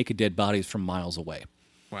naked dead bodies from miles away.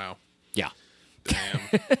 Wow. Yeah. Damn.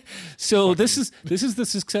 So this is the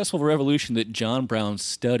successful revolution that John Brown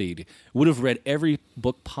studied, would have read every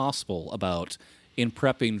book possible about in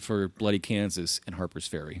prepping for Bloody Kansas and Harper's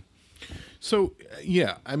Ferry. So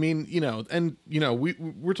yeah, I mean,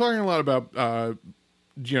 we're talking a lot about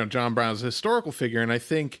John Brown's historical figure, and I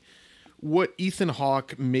think what Ethan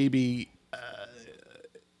Hawke maybe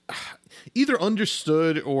either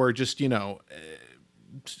understood or just,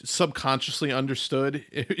 subconsciously understood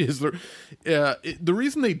is the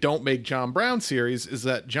reason they don't make John Brown series is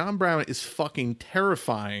that John Brown is fucking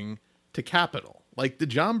terrifying to Capital. Like, the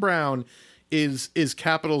John Brown is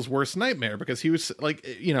Capital's worst nightmare, because he was like,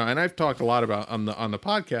 and I've talked a lot about on the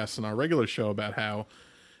podcast and our regular show about how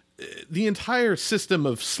the entire system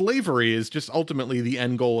of slavery is just ultimately the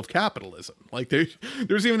end goal of capitalism. Like,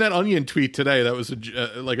 there's even that Onion tweet today that was a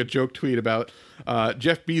joke tweet about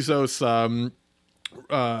Jeff Bezos.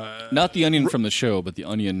 Not the Onion from the show, but the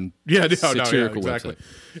Onion satirical exactly.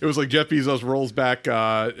 website. It was like Jeff Bezos rolls back,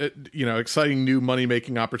 exciting new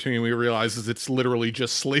money-making opportunity, and we realizes it's literally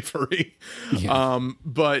just slavery. Yeah.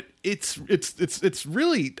 But it's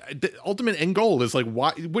really the ultimate end goal is like,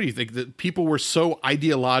 why? What do you think that people were so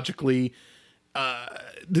ideologically?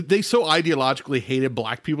 They so ideologically hated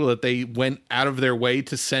black people that they went out of their way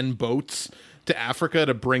to send boats to Africa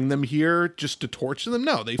to bring them here just to torture them?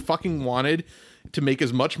 No, they fucking wanted to make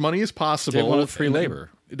as much money as possible. They wanted free labor.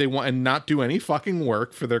 They want and not do any fucking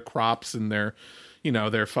work for their crops and their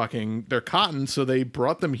cotton. So they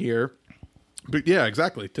brought them here. But yeah,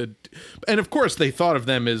 exactly. And of course they thought of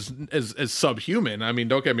them as subhuman. I mean,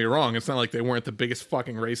 don't get me wrong. It's not like they weren't the biggest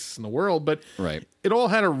fucking racists in the world, but right. It all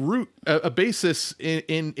had a basis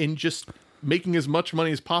in just making as much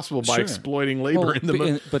money as possible by exploiting labor in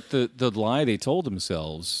the. But the lie they told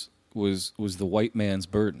themselves was the white man's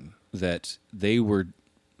burden. That the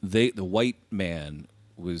white man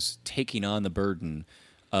was taking on the burden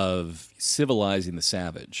of civilizing the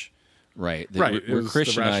savage, right? That we're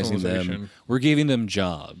Christianizing them. We're giving them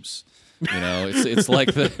jobs. It's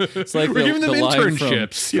like we're giving them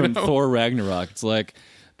internships from Thor Ragnarok. It's like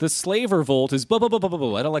the slave revolt is blah blah blah blah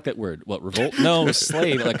blah. I don't like that word. What, revolt? No,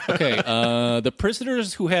 slave. Like, okay, the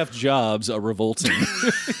prisoners who have jobs are revolting.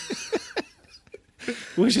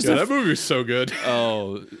 That movie was so good.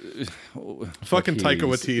 Oh, fucking Taika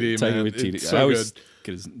Waititi, man. It's so I always good.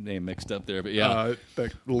 Get his name mixed up there, but yeah,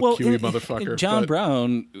 that little Kiwi motherfucker. John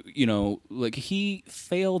Brown, he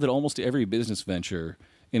failed at almost every business venture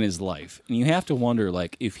in his life, and you have to wonder,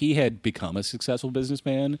 like, if he had become a successful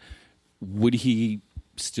businessman, would he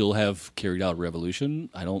still have carried out a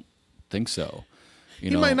revolution? I don't think so. He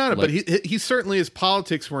might not have, but he certainly, his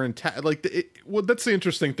politics were intact. Like, that's the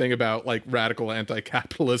interesting thing about like radical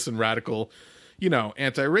anti-capitalists and radical,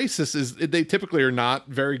 anti-racists is they typically are not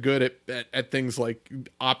very good at things like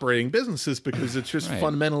operating businesses, because it's just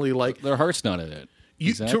fundamentally like their heart's not in it.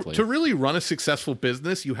 Exactly. To really run a successful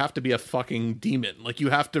business, you have to be a fucking demon. Like, you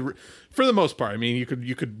have to, for the most part. I mean, you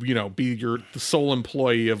could be the sole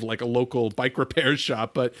employee of like a local bike repair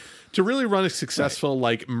shop, but to really run a successful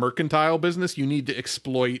like mercantile business, you need to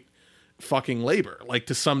exploit fucking labor, like,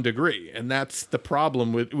 to some degree, and that's the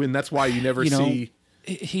problem with. And that's why you never see.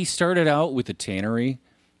 He started out with a tannery,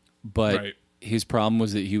 but his problem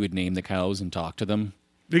was that he would name the cows and talk to them.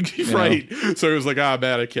 Right. So it was like,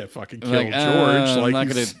 man, I can't fucking kill George. I'm not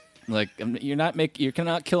gonna, you're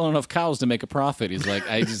not killing enough cows to make a profit. He's like,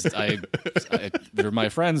 they're my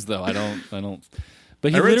friends though. I don't.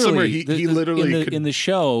 But he literally in the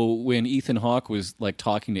show, when Ethan Hawke was like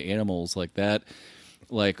talking to animals like that,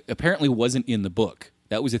 like, apparently wasn't in the book.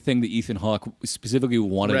 That was a thing that Ethan Hawke specifically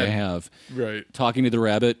wanted to have. Right. Talking to the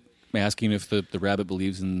rabbit, asking if the rabbit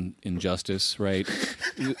believes in justice, right?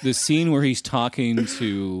 The scene where he's talking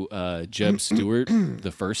to Jeb Stuart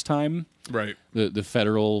the first time, right? The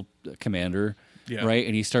federal commander, right?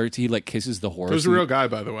 And he like kisses the horse. Who's a real guy,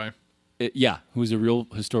 by the way. Who's a real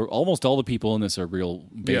historical. Almost all the people in this are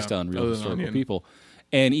based on real historical people.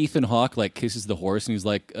 And Ethan Hawke like kisses the horse, and he's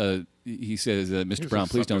like, he says, "Mr. Brown,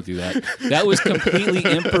 please don't do that." That was completely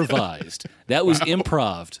improvised. That was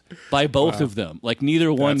improved by both of them. Like,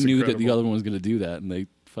 neither one knew that the other one was going to do that, and they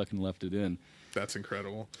fucking left it in. That's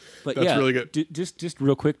incredible. But that's really good. Just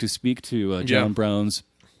real quick to speak to John Brown's,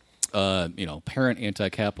 parent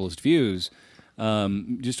anti-capitalist views.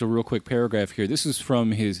 Just a real quick paragraph here. This is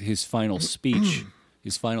from his final speech,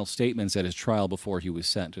 his final statements at his trial before he was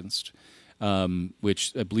sentenced.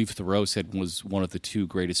 Which I believe Thoreau said was one of the two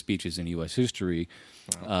greatest speeches in U.S. history,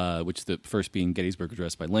 which the first being Gettysburg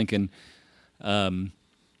Address by Lincoln. John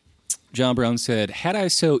Brown said, "Had I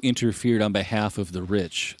so interfered on behalf of the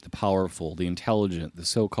rich, the powerful, the intelligent, the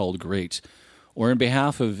so-called great, or in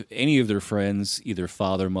behalf of any of their friends, either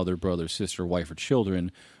father, mother, brother, sister, wife, or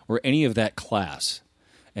children, or any of that class,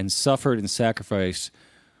 and suffered and sacrificed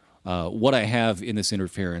what I have in this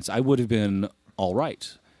interference, I would have been all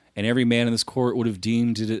right. And every man in this court would have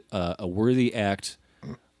deemed it a worthy act,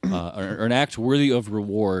 or an act worthy of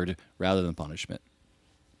reward rather than punishment."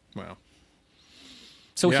 Wow.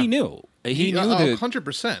 So he knew. He knew that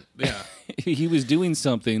 100%. Yeah. he was doing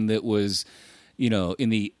something that was, in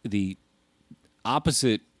the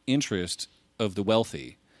opposite interest of the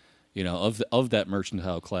wealthy, of that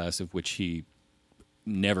mercantile class of which he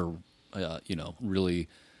never, really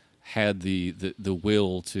had the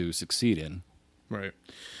will to succeed in.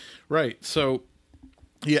 Right. So,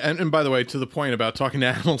 yeah, and by the way, to the point about talking to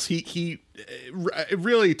animals, he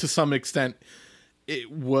really, to some extent,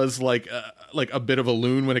 it was like a bit of a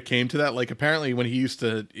loon when it came to that. Like, apparently when he used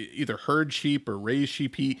to either herd sheep or raise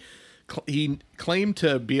sheep, he claimed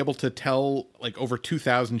to be able to tell like over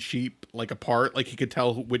 2,000 sheep like apart. Like he could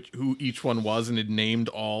tell who each one was, and had named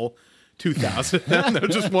all 2,000 of them. That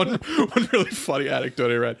was just one really funny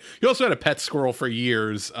anecdote I read. He also had a pet squirrel for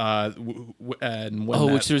years.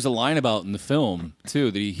 Which there's a line about in the film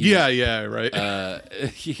too. That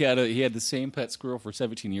right. He had the same pet squirrel for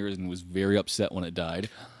 17 years and was very upset when it died.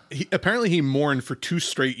 Apparently he mourned for 2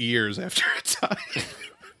 straight years after it died,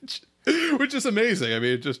 which is amazing. I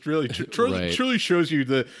mean, it just really truly shows you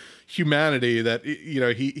the humanity that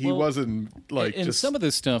he wasn't like. And some of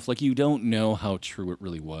this stuff, like, you don't know how true it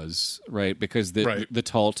really was, right? Because the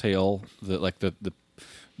tall tale, the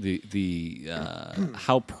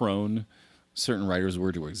how prone certain writers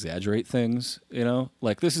were to exaggerate things.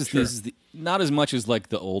 Like this is not as much as like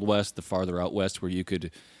the Old West, the farther out West, where you could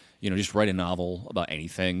just write a novel about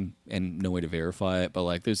anything and no way to verify it. But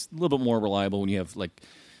like there's a little bit more reliable when you have like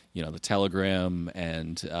the Telegram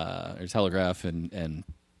and or Telegraph and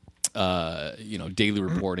daily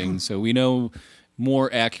reporting, so we know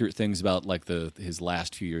more accurate things about like his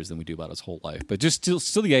last 2 years than we do about his whole life. But just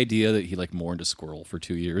still the idea that he like mourned a squirrel for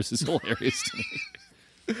 2 years is hilarious to me.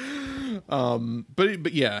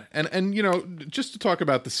 But yeah, and just to talk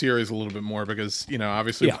about the series a little bit more, because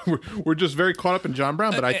obviously we're just very caught up in John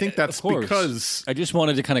Brown, but I think that's because I just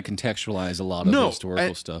wanted to kind of contextualize a lot of the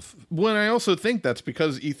historical stuff. When I also think that's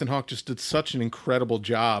because Ethan Hawke just did such an incredible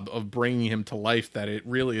job of bringing him to life that it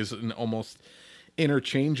really is an almost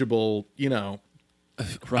interchangeable,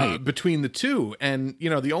 between the two. And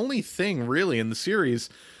the only thing really in the series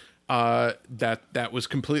that was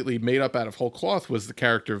completely made up out of whole cloth was the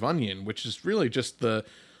character of Onion, which is really just the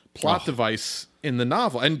plot device in the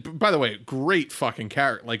novel. And by the way, great fucking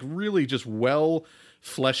character, like really just well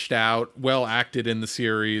fleshed out, well acted in the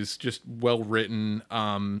series, just well written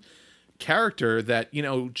character that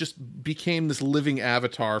just became this living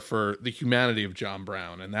avatar for the humanity of John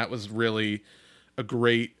Brown. And that was really a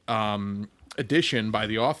great addition by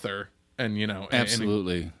the author. And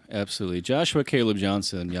absolutely. Joshua Caleb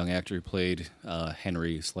Johnson, young actor who played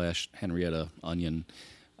Henry/Henrietta Onion,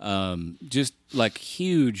 just like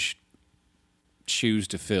huge shoes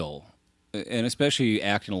to fill, and especially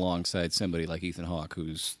acting alongside somebody like Ethan Hawke,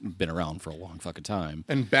 who's been around for a long fucking time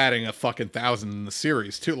and batting a fucking 1,000 in the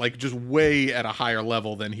series too, like just way at a higher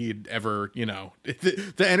level than he'd ever.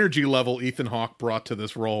 The energy level Ethan Hawke brought to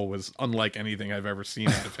this role was unlike anything I've ever seen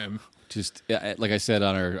out of him. Just like I said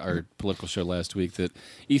on our political show last week, that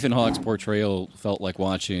Ethan Hawke's portrayal felt like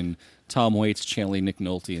watching Tom Waits channeling Nick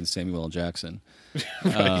Nolte and Samuel L. Jackson.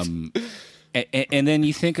 And then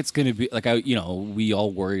you think it's going to be like, we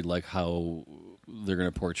all worried like how they're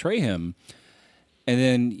going to portray him. And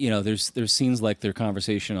then, there's scenes like their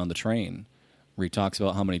conversation on the train where he talks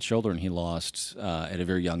about how many children he lost at a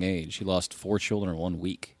very young age. He lost 4 children in 1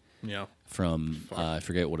 week. Yeah. From I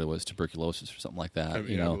forget what it was, tuberculosis or something like that, I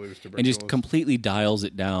believe it was tuberculosis. And just completely dials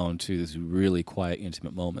it down to these really quiet,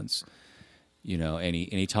 intimate moments, and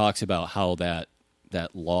he talks about how that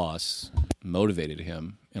loss motivated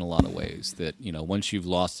him in a lot of ways. That once you've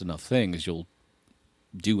lost enough things, you'll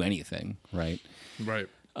do anything, right? Right.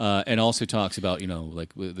 And also talks about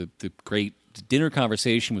like the great dinner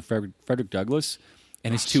conversation with Frederick Douglass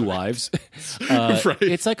and his 2 wives. Right.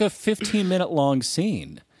 It's like a 15-minute long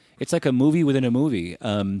scene. It's like a movie within a movie,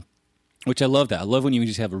 which I love that. I love when you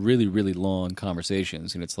just have a really, really long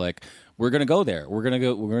conversations, and it's like, we're going to go there. We're going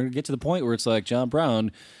to get to the point where it's like, John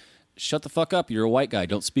Brown, shut the fuck up. You're a white guy.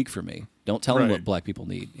 Don't speak for me. Don't tell me what black people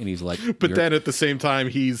need. And he's like, but then at the same time,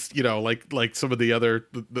 he's, like some of the other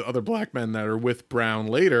black men that are with Brown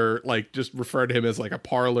later, like just refer to him as like a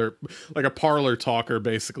parlor talker,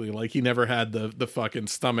 basically. Like he never had the fucking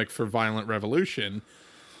stomach for violent revolution.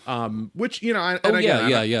 Which yeah.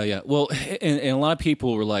 Well, and a lot of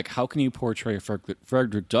people were like, "How can you portray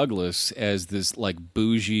Frederick Douglass as this like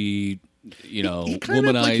bougie, he kind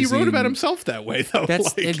of like he wrote about himself that way, though.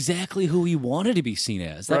 That's exactly who he wanted to be seen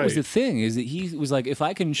as. That was the thing, is that he was like, if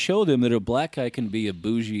I can show them that a black guy can be a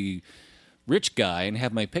bougie rich guy and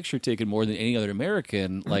have my picture taken more than any other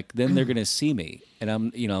American, like then they're gonna see me. And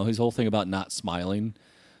I'm, his whole thing about not smiling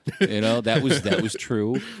That was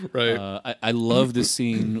true. Right. I love the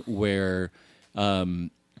scene where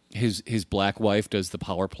his black wife does the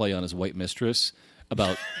power play on his white mistress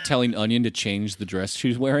about telling Onion to change the dress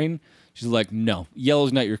she's wearing. She's like, no,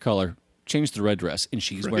 yellow's not your color. Change the red dress, and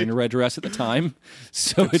she's wearing a red dress at the time.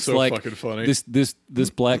 So it's so like fucking funny. This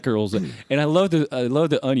black girl's, and I love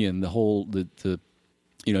the Onion. The whole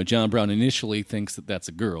John Brown initially thinks that that's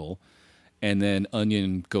a girl, and then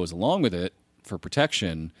Onion goes along with it for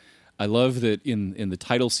protection. I love that in the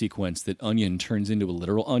title sequence that Onion turns into a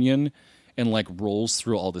literal onion and like rolls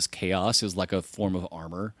through all this chaos as like a form of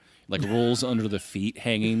armor, like rolls under the feet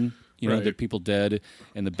hanging. Right. The people dead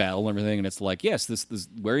and the battle and everything, and it's like, yes, this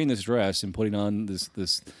wearing this dress and putting on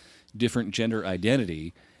this different gender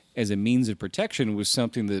identity as a means of protection was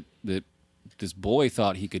something that this boy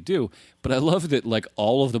thought he could do. But I love that like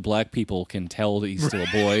all of the black people can tell that he's still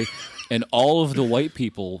a boy, and all of the white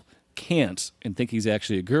people can't and think he's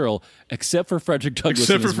actually a girl, except for Frederick Douglass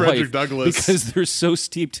and his wife, because they're so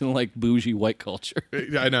steeped in like bougie white culture.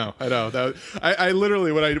 I know. I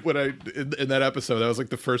literally when I in that episode, that was like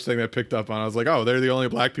the first thing I picked up on. I was like, oh, they're the only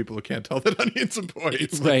black people who can't tell that Onion's a boy.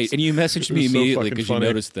 Right, and you messaged me immediately because you funny.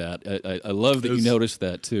 noticed that. I love that you noticed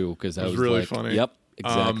that too, because I was really like, funny. Yep,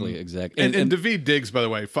 exactly. And Daveed Diggs, by the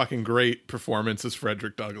way, fucking great performance as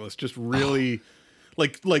Frederick Douglass. Just really.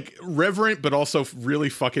 Like reverent, but also really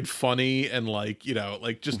fucking funny, and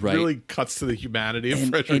just really cuts to the humanity of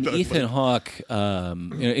Frederick Douglass. Ethan Hawke,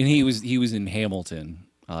 and he was in Hamilton,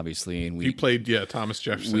 obviously, and he played Thomas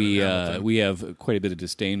Jefferson. We have quite a bit of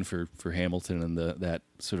disdain for Hamilton and that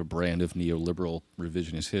sort of brand of neoliberal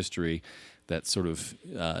revisionist history, that sort of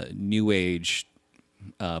new age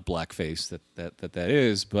blackface that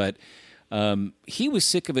is, but. He was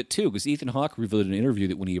sick of it too, because Ethan Hawke revealed in an interview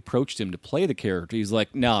that when he approached him to play the character, he's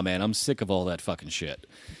like, "Nah, man, I'm sick of all that fucking shit."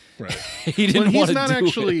 Right. He didn't want to do it. He's not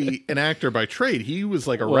actually an actor by trade. He was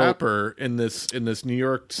like a rapper in this New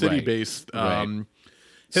York City based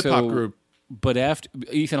hip hop group. But after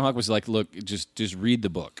Ethan Hawke was like, "Look, just read the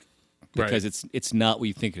book, because it's not what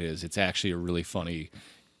you think it is. It's actually a really funny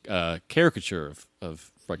caricature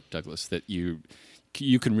of Frederick Douglass that you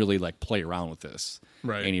can really like play around with this."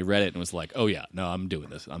 Right. And he read it and was like, "Oh yeah, no, I'm doing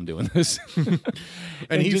this. And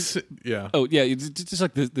he's it's just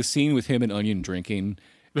like the scene with him and Onion drinking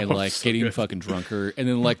and like so getting good. fucking drunker, and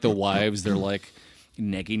then like the wives, they're like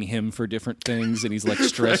negging him for different things, and he's like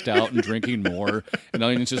stressed out and drinking more, and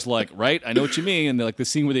Onion's just like, right, I know what you mean, and like the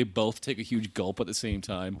scene where they both take a huge gulp at the same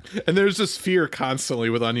time. And there's this fear constantly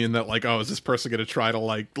with Onion that like, oh, is this person gonna try to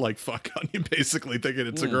like fuck Onion, basically thinking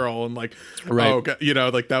it's a girl, and like, oh,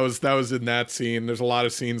 God, like that was in that scene. There's a lot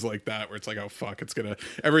of scenes like that where it's like, oh fuck,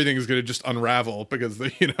 everything's gonna just unravel because they're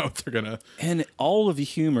gonna. And all of the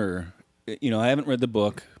humor. I haven't read the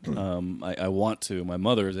book. I want to. My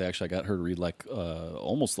mother is actually, I got her to read like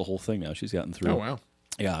almost the whole thing now. She's gotten through. Oh, wow.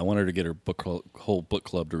 Yeah, I want her to get her whole book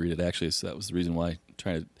club to read it, actually. So that was the reason why I'm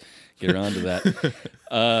trying to get her onto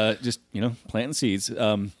that. Just, planting seeds.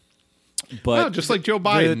 But just like Joe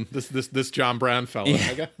Biden, this John Brown fellow.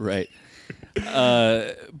 Yeah, right.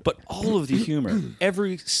 But all of the humor,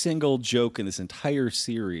 every single joke in this entire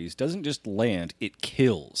series doesn't just land, it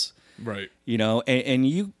kills. Right. And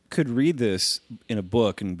you could read this in a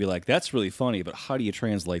book and be like, that's really funny, but how do you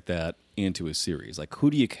translate that into a series? Like,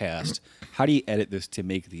 who do you cast? How do you edit this to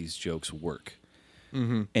make these jokes work?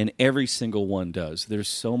 Mm-hmm. And every single one does. There's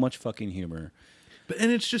so much fucking humor.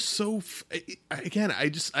 And it's just so, again, I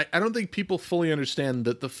don't think people fully understand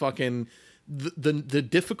that the fucking, the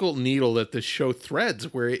difficult needle that this show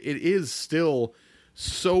threads, where it is still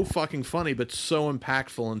so fucking funny, but so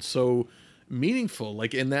impactful and so meaningful.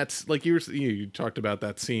 Like, and that's like you talked about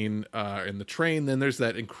that scene in the train. Then there's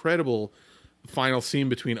that incredible final scene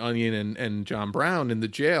between Onion and John Brown in the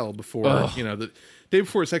jail before the day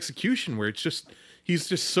before his execution, where it's just he's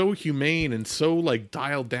just so humane and so like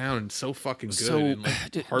dialed down and so fucking good and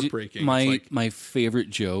like heartbreaking. My favorite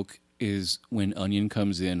joke is when Onion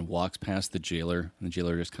comes in, walks past the jailer, and the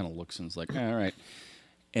jailer just kind of looks and is like, all right,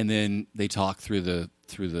 and then they talk through the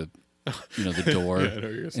the door.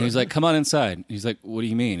 And he's like, come on inside. And he's like, what do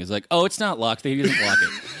you mean? He's like, oh, it's not locked. He doesn't lock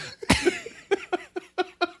it.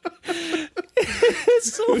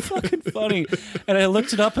 It's so fucking funny. And I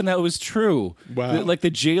looked it up, and that was true. Wow. Like, the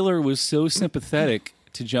jailer was so sympathetic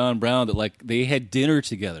to John Brown that like they had dinner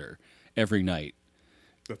together every night.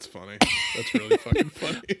 That's funny. That's really fucking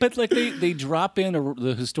funny. But like they drop in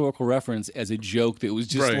the historical reference as a joke that was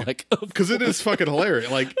just like, because it is fucking hilarious.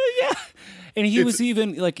 Like, yeah. And he was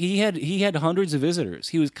even like he had hundreds of visitors.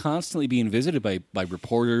 He was constantly being visited by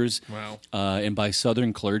reporters, Wow. And by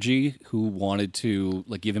Southern clergy who wanted to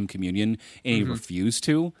like give him communion, and he refused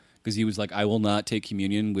to because he was like, "I will not take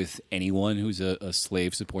communion with anyone who's a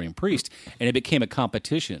slave supporting priest," and it became a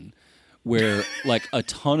competition where like a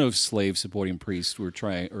ton of slave supporting priests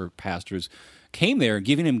or pastors came there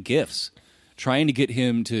giving him gifts, trying to get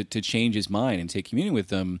him to change his mind and take communion with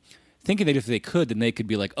them, thinking that if they could, then they could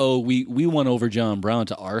be like, "Oh, we won over John Brown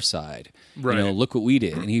to our side. Right. You know, look what we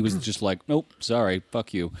did." And he was just like, "Nope, sorry,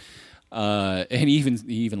 fuck you." And he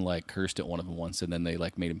even like cursed at one of them once, and then they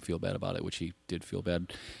like made him feel bad about it, which he did feel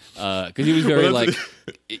bad because he was very like,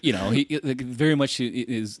 you know, he like, very much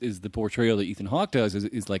is the portrayal that Ethan Hawke does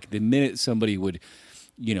is like the minute somebody would,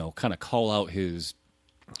 you know, kind of call out his,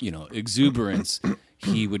 you know, exuberance,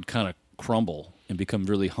 he would kind of crumble and become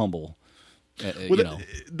really humble. Well, You know,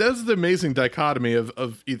 that's the amazing dichotomy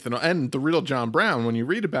of Ethan and the real John Brown. When you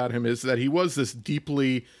read about him, is that he was this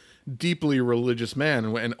deeply religious man,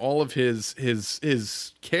 and all of his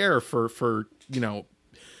care for you know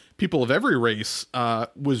people of every race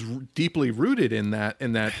was deeply rooted in that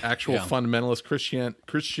actual fundamentalist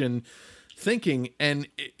Christian thinking. And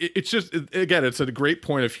it's just, again, it's a great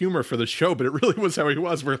point of humor for the show, but it really was how he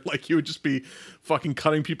was, where like he would just be fucking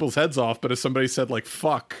cutting people's heads off, but if somebody said like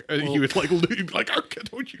fuck, he would like he'd be like, "Oh,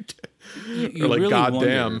 what you did?" You or like, really "God wonder,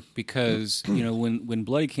 damn." because you know when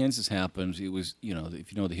Bloody Kansas happened, it was, you know,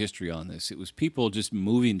 if you know the history on this, it was people just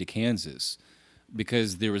moving to Kansas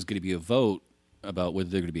because there was going to be a vote about whether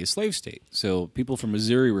they're going to be a slave state. So people from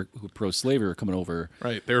Missouri who were pro-slavery were coming over.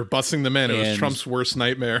 Right, they were busing them in. It was And- Trump's worst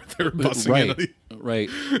nightmare. They were busing in. Right.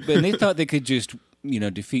 But they thought they could just, you know,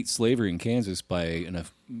 defeat slavery in Kansas by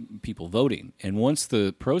enough people voting. And once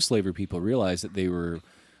the pro-slavery people realized that they were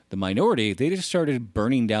the minority, they just started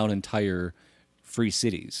burning down entire free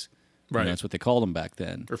cities. Right. And that's what they called them back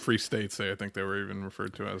then. Or free states, I think they were even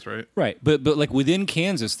referred to as, right? Right, but like within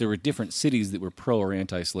Kansas, there were different cities that were pro or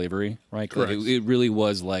anti-slavery, right? Like Correct. it really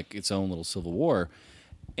was like its own little civil war,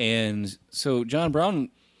 and so John Brown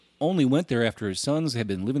only went there after his sons had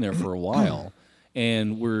been living there for a while,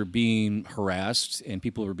 and were being harassed, and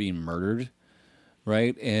people were being murdered,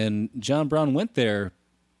 right? And John Brown went there,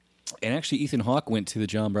 and actually Ethan Hawke went to the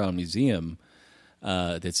John Brown Museum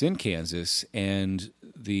that's in Kansas, and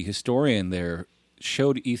the historian there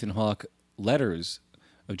showed Ethan Hawke letters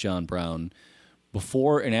of John Brown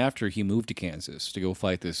before and after he moved to Kansas to go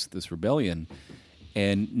fight this rebellion,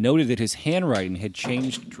 and noted that his handwriting had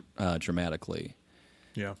changed dramatically.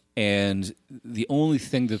 Yeah. And the only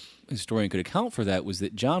thing the historian could account for that was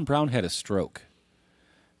that John Brown had a stroke,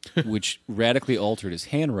 which radically altered his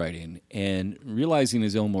handwriting. And realizing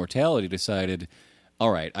his own mortality, decided,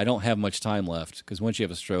 all right, I don't have much time left, because once you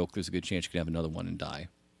have a stroke, there's a good chance you can have another one and die,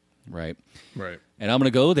 right? Right. And I'm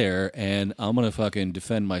going to go there, and I'm going to fucking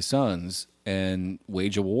defend my sons and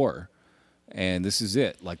wage a war. And this is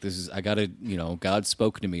it. Like, this is, I got to, you know, God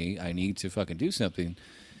spoke to me. I need to fucking do something.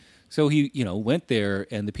 So he, you know, went there,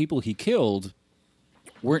 and the people he killed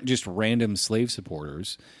weren't just random slave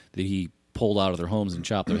supporters that he pulled out of their homes and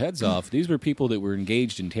chopped their heads off. These were people that were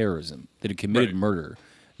engaged in terrorism, that had committed murder,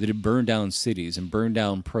 that had burned down cities and burned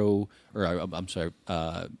down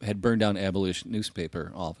had burned down abolition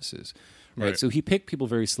newspaper offices. Right. So he picked people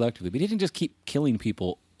very selectively, but he didn't just keep killing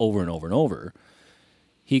people over and over and over.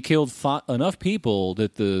 He killed enough people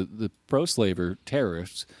that the pro-slaver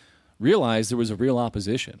terrorists realized there was a real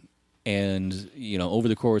opposition. And, you know, over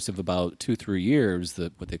the course of about 2-3 years,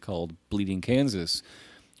 what they called Bleeding Kansas,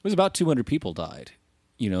 it was about 200 people died.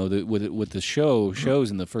 You know, what the show shows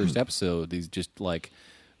in the first episode, these just like,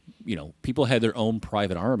 you know, people had their own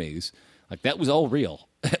private armies. Like, that was all real.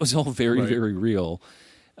 That was all very, very real.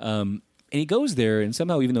 And he goes there, and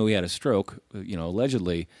somehow, even though he had a stroke, you know,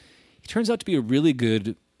 allegedly, he turns out to be a really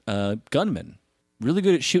good gunman, really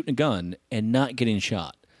good at shooting a gun and not getting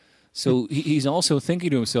shot. So he's also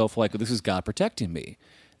thinking to himself, like, this is God protecting me.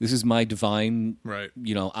 This is my divine,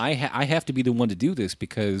 you know, I have to be the one to do this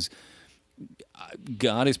because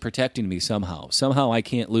God is protecting me somehow. Somehow I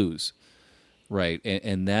can't lose, right?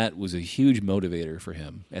 And that was a huge motivator for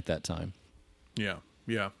him at that time.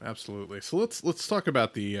 Yeah, absolutely. So let's talk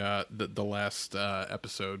about the last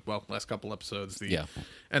episode. Well, last couple episodes.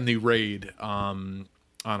 And the raid on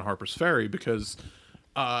Harper's Ferry, because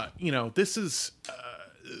you know, this is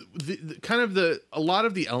a lot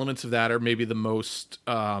of the elements of that are maybe the most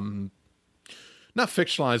not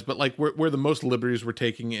fictionalized, but like where the most liberties were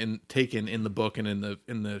taken in the book and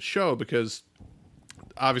in the show, because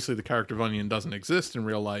obviously the character of Onion doesn't exist in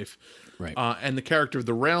real life, Right. And the character of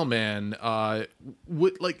the Railman,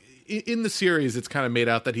 would like in the series, it's kind of made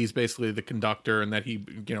out that he's basically the conductor and that he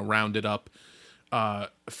rounded up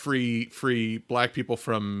free black people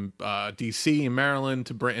from DC and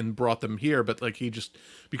Maryland and brought them here, but like he just,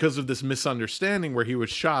 because of this misunderstanding where he was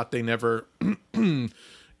shot, they never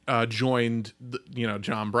joined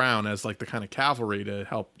John Brown as like the kind of cavalry to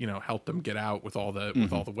help them get out with all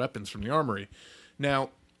the weapons from the armory.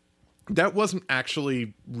 Now, that wasn't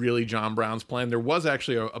actually really John Brown's plan. There was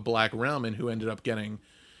actually a black railman who ended up getting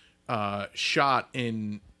shot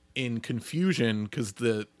in confusion because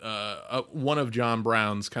the one of John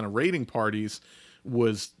Brown's kind of raiding parties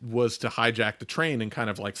was to hijack the train and kind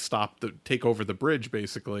of like take over the bridge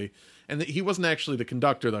basically. And he wasn't actually the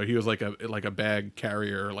conductor though. He was like a bag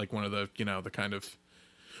carrier, like one of the the kind of.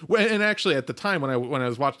 And actually, at the time when I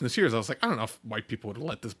was watching the series, I was like, I don't know if white people would have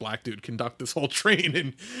let this black dude conduct this whole train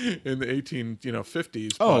in the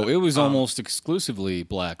 50s. Oh, but, it was almost exclusively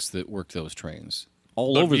blacks that worked those trains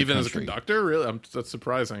all over the even country. as a conductor. Really, that's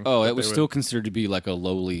surprising. Oh, that it was they still would- considered to be like a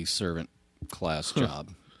lowly servant class job.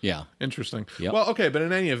 Yeah. Interesting. Yep. Well, okay, but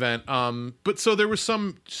in any event, but so there was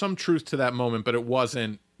some truth to that moment, but it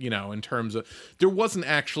wasn't, in terms of there wasn't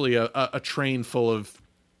actually a train full of,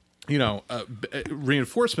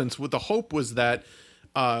 reinforcements. What the hope was that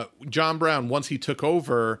John Brown, once he took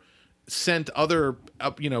over, sent other,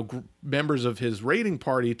 members of his raiding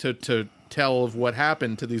party to tell of what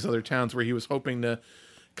happened to these other towns, where he was hoping to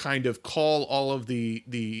kind of call all of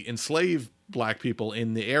the enslaved black people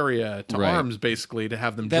in the area to Right. arms, basically, to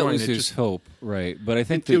have them That join. was It his just- hope, right? But I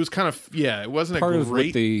think it was kind of it wasn't part a of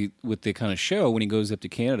great. what they kind of show when he goes up to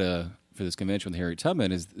Canada for this convention with Harriet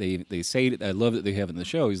Tubman is they say, I love that they have it in the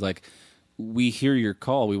show. He's like, we hear your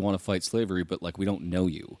call, we want to fight slavery, but like we don't know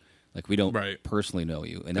you, like we don't Right. personally know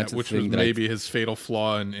you, and that's the which thing was that maybe his fatal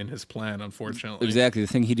flaw in his plan, unfortunately. exactly the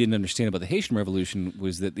thing he didn't understand about the Haitian Revolution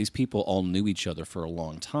was that these people all knew each other for a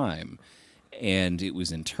long time, and it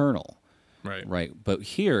was internal. Right. But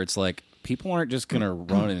here it's like people aren't just going to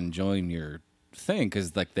run and join your thing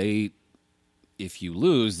because like if you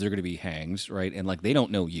lose, they're going to be hanged, right? And like they don't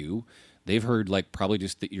know you. They've heard like probably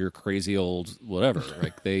just that you're crazy old whatever.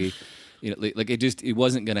 Like they, like it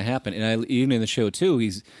wasn't going to happen. And even in the show too,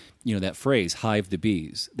 he's that phrase "hive the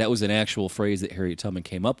bees." That was an actual phrase that Harriet Tubman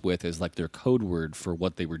came up with as like their code word for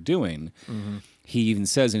what they were doing. Mm-hmm. He even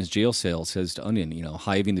says in his jail cell, says to Onion,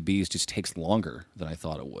 hiving the bees just takes longer than I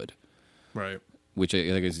thought it would. Right. Which I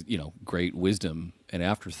think is, great wisdom and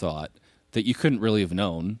afterthought that you couldn't really have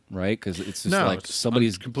known, right? Because it's just like it's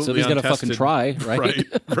somebody's completely got to fucking untested. try, right?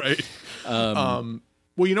 Right.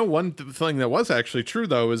 Well, one thing that was actually true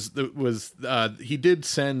though is he did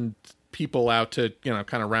send people out to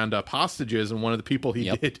kind of round up hostages, and one of the people he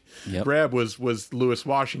did grab was Lewis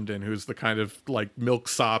Washington, who's the kind of like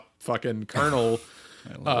milksop fucking colonel.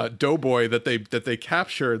 Doughboy that they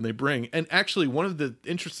capture and they bring. And actually one of the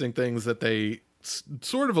interesting things that they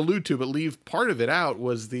sort of allude to but leave part of it out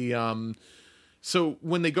was the so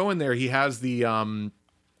when they go in there, he has the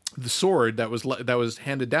sword that was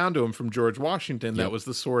handed down to him from George Washington. That was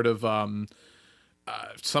the sword of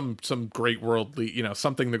some great world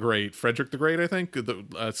something the Great, Frederick the Great, I think,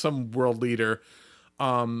 some world leader.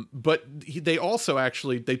 But they also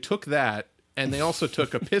they took that. And they also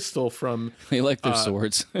took a pistol from... They like their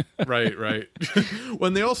swords. Right.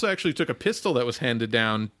 When they also actually took a pistol that was handed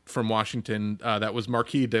down from Washington, that was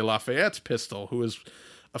Marquis de Lafayette's pistol, who was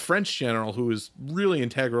a French general who was really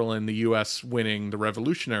integral in the U.S. winning the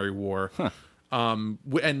Revolutionary War. Huh. And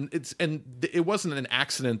it wasn't an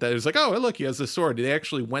accident that it was like, oh, look, he has a sword. They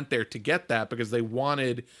actually went there to get that because they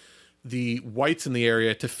wanted the whites in the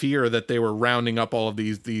area to fear that they were rounding up all of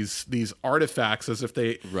these artifacts as if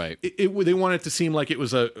they they wanted it to seem like it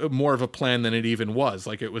was a more of a plan than it even was.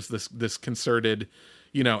 Like it was this concerted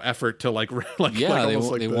effort to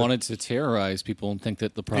they wanted to terrorize people and think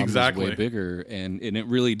that the problem was way bigger, and it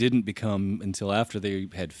really didn't become until after they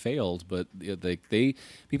had failed. But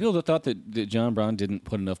people that thought that John Brown didn't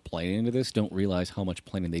put enough planning into this don't realize how much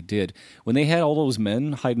planning they did. When they had all those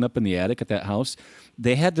men hiding up in the attic at that house,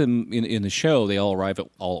 they had them in the show. They all arrived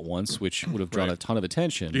all at once, which would have drawn a ton of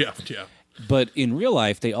attention. Yeah. But in real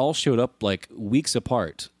life, they all showed up like weeks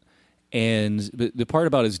apart, and the part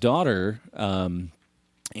about his daughter.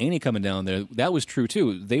 Annie coming down there, that was true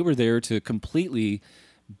too. They were there to completely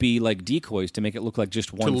be like decoys to make it look like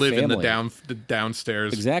just one to live family. in the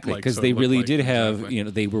downstairs. Exactly, like, because so they it looked really like- did have,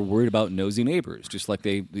 exactly. they were worried about nosy neighbors. Just like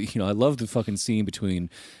they, I love the fucking scene between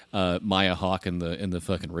Maya Hawke and the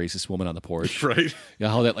fucking racist woman on the porch. Right. You know,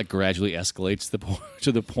 how that like gradually escalates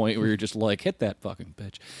to the point where you're just like, hit that fucking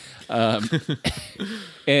bitch.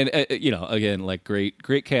 And again, like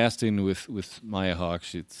great casting with Maya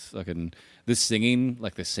Hawke. It's fucking the singing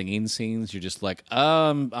scenes. You're just like,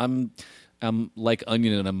 I'm like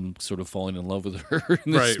Onion, and I'm sort of falling in love with her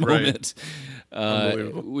in this Right. moment,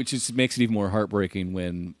 Unbelievable. which just makes it even more heartbreaking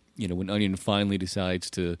when Onion finally decides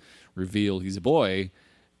to reveal he's a boy,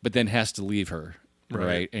 but then has to leave her,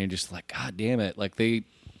 right? And you're just like, God damn it! Like they.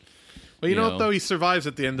 Well, you know what, know. though, he survives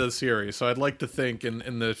at the end of the series, so I'd like to think in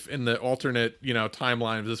the alternate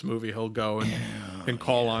timeline of this movie, he'll go and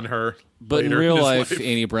call on her. But in later real his life,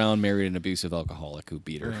 Annie Brown married an abusive alcoholic who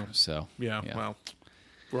beat her. So yeah, well,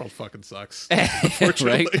 world fucking sucks, right?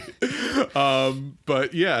 unfortunately.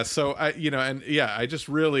 But yeah, so I just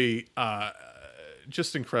really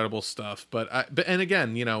just incredible stuff. But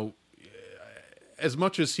again, as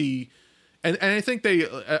much as he. And I think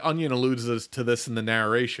Onion alludes to this in the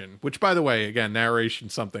narration, which, by the way, again, narration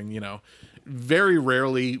something, very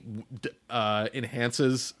rarely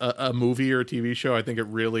enhances a movie or a TV show. I think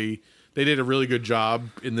they did a really good job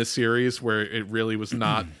in this series where it really was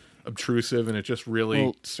not obtrusive and it just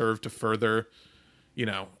really served to further,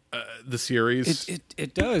 the series.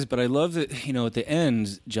 It does, but I love that, at the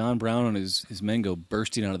end, John Brown and his men go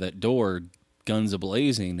bursting out of that door, guns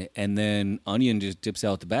a-blazing, and then Onion just dips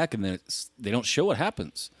out the back, and then they don't show what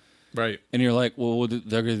happens. Right. And you're like, well,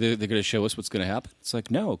 they're going to show us what's going to happen? It's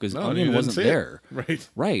like, no, because No, you Onion didn't wasn't see it. there. Right.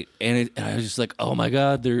 Right. And I was just like, oh my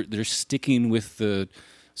God, they're sticking with the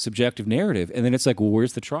subjective narrative. And then it's like, well,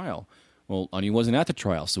 where's the trial? Well, Onion wasn't at the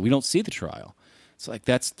trial, so we don't see the trial. It's like,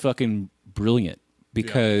 that's fucking brilliant,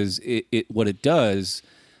 because it what it does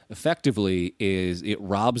effectively is it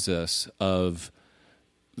robs us of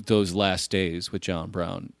those last days with John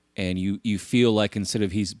Brown, and you feel like instead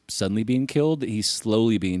of he's suddenly being killed, he's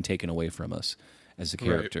slowly being taken away from us as a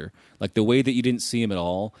character. Like the way that you didn't see him at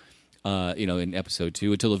all, in episode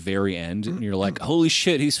 2 until the very end, and you're like, holy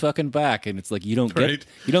shit, he's fucking back, and it's like you don't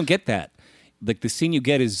get that. Like the scene you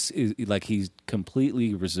get is like he's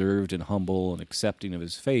completely reserved and humble and accepting of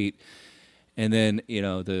his fate, and then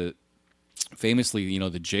famously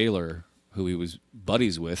the jailer who he was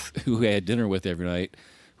buddies with, who he had dinner with every night,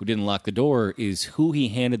 who didn't lock the door, is who he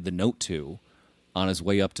handed the note to on his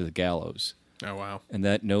way up to the gallows. Oh, wow. And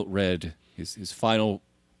that note read, his final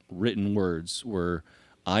written words were,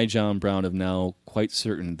 I, John Brown, am now quite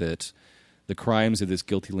certain that the crimes of this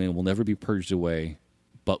guilty land will never be purged away,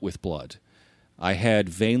 but with blood. I had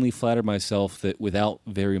vainly flattered myself that without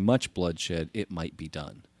very much bloodshed, it might be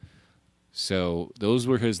done. So those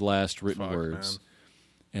were his last written words. Man.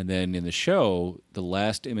 And then in the show, the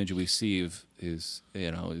last image we see of is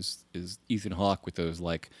Ethan Hawke with those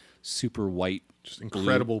like super white, Just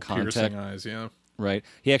incredible blue piercing eyes, yeah. Right,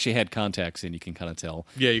 he actually had contacts in. You can kind of tell.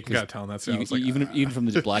 Yeah, you can kind of tell in that scene. I was like, Even from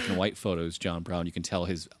the black and white photos, John Brown, you can tell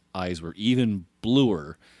his eyes were even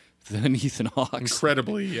bluer than Ethan Hawke's.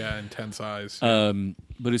 incredibly, intense eyes.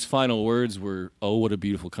 But his final words were, "Oh, what a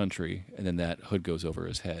beautiful country," and then that hood goes over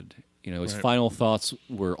his head. His final thoughts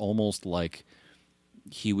were almost like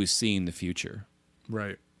he was seeing the future.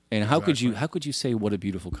 Right. And how could you say "what a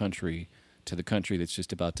beautiful country" to the country that's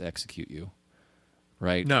just about to execute you?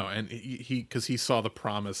 Right? No, and because he saw the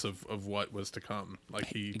promise of what was to come. Like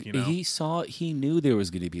he knew there was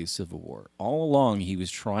going to be a civil war. All along he was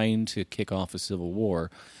trying to kick off a civil war.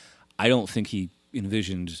 I don't think he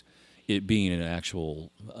envisioned it being an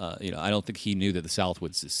actual I don't think he knew that the South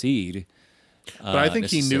would secede. But I think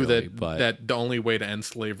he knew that but the only way to end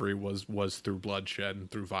slavery was through bloodshed and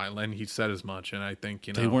through violence. And he said as much. And I think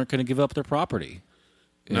they weren't going to give up their property.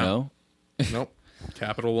 You know? Nope.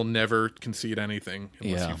 Capital will never concede anything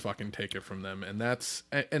unless Yeah. you fucking take it from them. And that's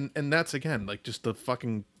that's again like just the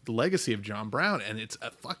fucking legacy of John Brown. And it's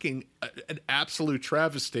a fucking an absolute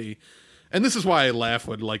travesty. And this is why I laugh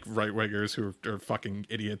when like right wingers who are fucking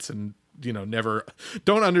idiots and never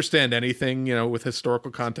don't understand anything, with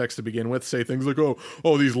historical context to begin with, say things like,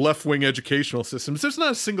 oh, these left-wing educational systems. There's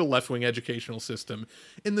not a single left-wing educational system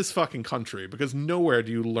in this fucking country, because nowhere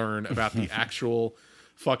do you learn about the actual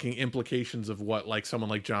fucking implications of what like someone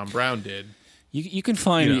like John Brown did. You can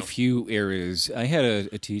find a few areas. I had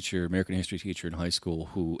a teacher, American history teacher in high school,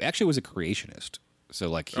 who actually was a creationist. So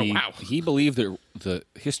like he believed that the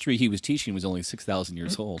history he was teaching was only 6,000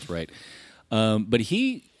 years old, right? But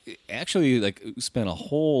he actually like spent a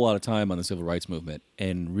whole lot of time on the civil rights movement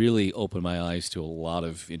and really opened my eyes to a lot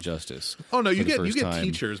of injustice. Oh no, you for the get first time.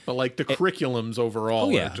 teachers, but like the curriculums overall Oh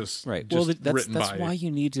yeah, are just right. Just Well, that's written by why you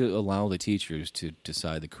need to allow the teachers to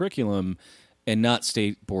decide the curriculum, and not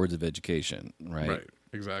state boards of education. right.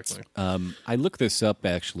 Exactly. I looked this up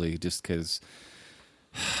actually just because,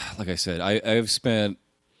 like I said, I've spent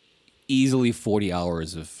easily 40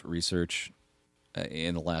 hours of research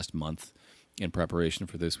in the last month in preparation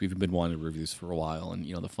for this. We've been wanting to review this for a while, and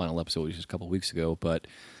the final episode was just a couple of weeks ago. But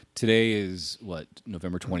today is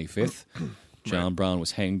November 25th. John Brown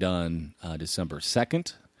was hanged on December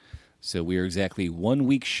 2nd, so we are exactly 1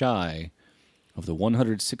 week shy of the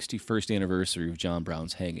 161st anniversary of John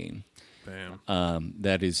Brown's hanging. Damn.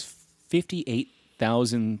 That is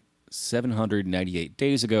 58,798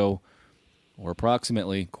 days ago, or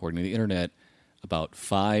approximately, according to the internet, about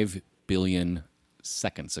 5 billion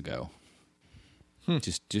seconds ago.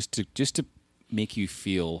 Just to make you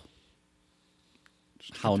feel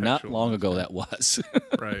how not long ago that was.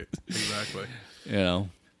 Right. Exactly.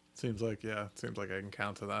 Seems like I can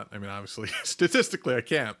count to that. I mean, obviously, statistically, I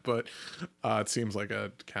can't, but it seems like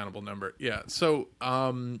a countable number. Yeah. So,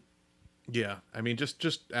 yeah. I mean,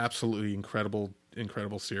 just absolutely incredible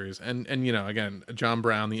series, and again, John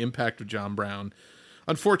Brown, the impact of John Brown,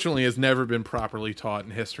 unfortunately, has never been properly taught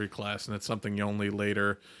in history class, and it's something you only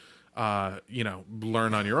later,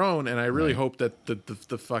 learn on your own. And I really hope that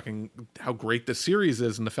the fucking how great the series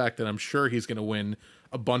is, and the fact that I'm sure he's going to win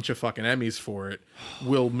a bunch of fucking Emmys for it,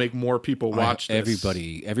 will make more people watch this.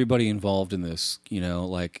 Everybody involved in this,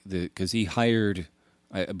 because he hired,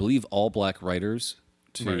 I believe, all black writers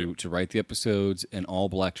to write the episodes, and all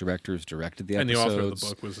black directors directed the episodes. And the author of the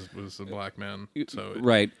book was a black man. So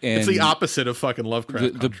right. And it's the opposite of fucking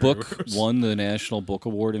Lovecraft. The book won the National Book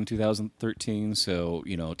Award in 2013. So,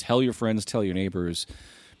 tell your friends, tell your neighbors,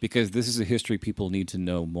 because this is a history people need to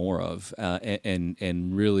know more of,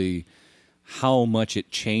 and really how much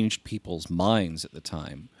it changed people's minds at the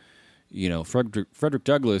time. Frederick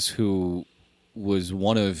Douglass, who was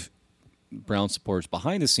one of Brown supporters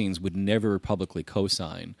behind the scenes, would never publicly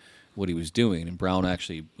co-sign what he was doing, and Brown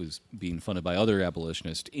actually was being funded by other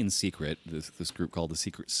abolitionists in secret. This group called the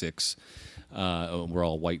Secret Six. We're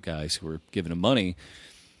all white guys who were giving him money,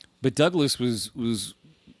 but Douglass was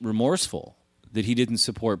remorseful that he didn't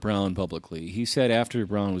support Brown publicly. He said after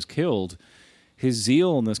Brown was killed, his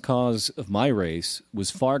zeal in this cause of my race was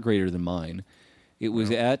far greater than mine. It was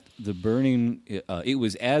as the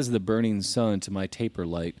burning sun to my taper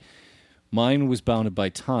light. Mine was bounded by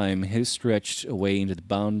time, his stretched away into the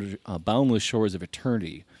boundless shores of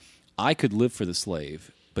eternity. I could live for the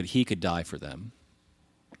slave, but he could die for them,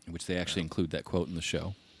 which they actually include that quote in the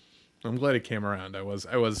show. I'm glad it came around. I was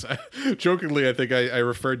jokingly, I think I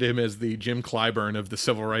referred to him as the Jim Clyburn of the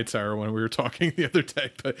civil rights era when we were talking the other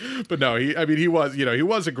day. But no, he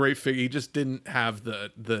was a great figure. He just didn't have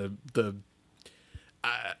the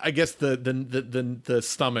I guess the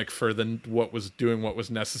stomach for what was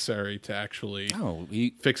necessary to actually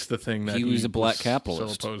fix the thing that he was a black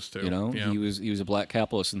capitalist. So opposed to, he was a black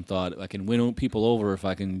capitalist and thought, I can win people over if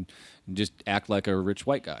I can just act like a rich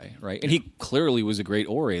white guy, right? And he clearly was a great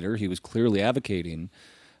orator. He was clearly advocating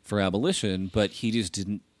for abolition, but he just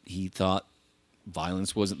didn't. He thought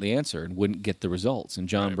violence wasn't the answer and wouldn't get the results. And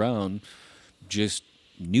John Brown just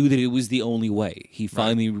knew that it was the only way. He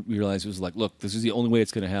finally realized it was like, look, this is the only way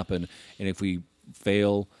it's going to happen, and if we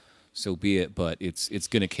fail, so be it. But it's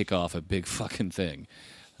going to kick off a big fucking thing.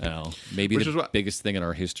 Maybe the biggest thing in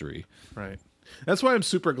our history. Right. That's why I'm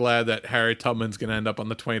super glad that Harriet Tubman's going to end up on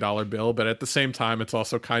the $20 bill, but at the same time, it's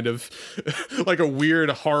also kind of like a weird,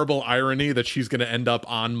 horrible irony that she's going to end up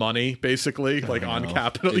on money, basically, like on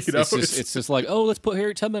capital. It's just like, let's put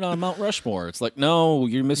Harriet Tubman on Mount Rushmore. It's like, no,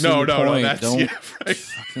 you're missing the point. No, that's, Don't right.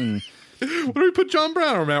 fucking... What do we put John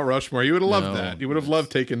Brown on Mount Rushmore? You would have loved that. You would have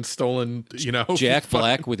loved taking stolen, Jack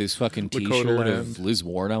Black with his fucking T-shirt Lakota of Liz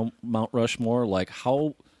Warren on Mount Rushmore. Like,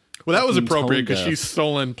 how... Well, that was appropriate because she's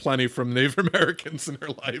stolen plenty from Native Americans in her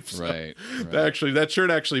life. So right. That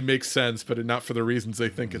shirt actually makes sense, but not for the reasons they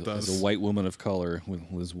think it does. As a white woman of color with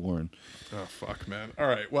Liz Warren. Oh, fuck, man. All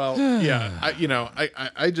right. Well, yeah. I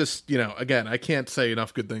just, again, I can't say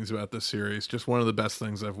enough good things about this series. Just one of the best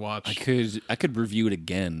things I've watched. I could review it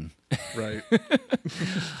again. Right.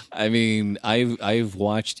 I mean, I've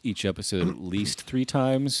watched each episode at least 3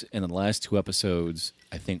 times, and the last 2 episodes,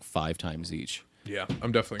 I think 5 times each. Yeah,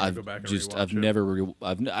 I'm definitely gonna go back and rewatch it.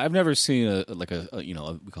 I've never seen a we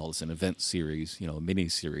call this an event series, a mini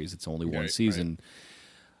series. It's only one season.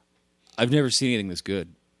 Right. I've never seen anything this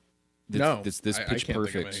good. This pitch I can't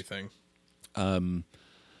perfect. think of anything.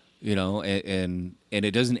 you know, and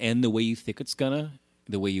it doesn't end the way you think it's gonna,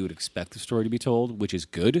 the way you would expect the story to be told, which is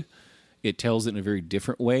good. It tells it in a very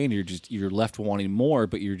different way, and you're left wanting more,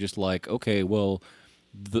 but you're just like, okay, well,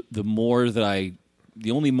 the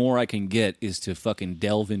only more I can get is to fucking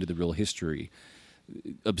delve into the real history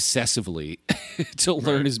obsessively to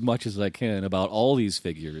learn as much as I can about all these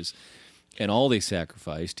figures and all they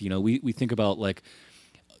sacrificed. You know, we think about like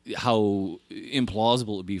how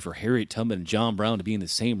implausible it would be for Harriet Tubman and John Brown to be in the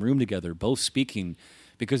same room together, both speaking,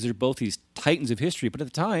 because they're both these titans of history, but at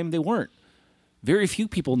the time they weren't. Very few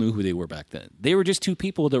people knew who they were back then. They were just two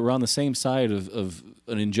people that were on the same side of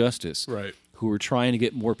an injustice, right? Who were trying to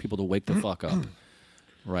get more people to wake the fuck up,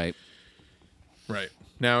 right? Right.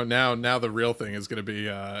 Now the real thing is going to be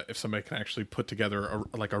if somebody can actually put together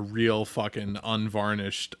a real fucking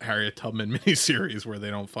unvarnished Harriet Tubman miniseries where they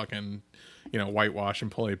don't fucking, you know, whitewash and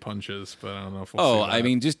pull any punches. But I don't know if we'll see that. I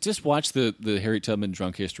mean, just watch the Harriet Tubman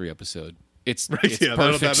drunk history episode. It's, right, it's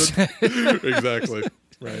perfect. Exactly.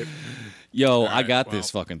 Right. Yo, right, I got this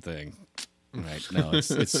fucking thing. Right. No,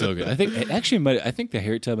 it's so good. I think the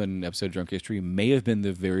Harriet Tubman episode Drunk History may have been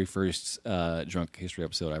the very first Drunk History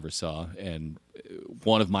episode I ever saw, and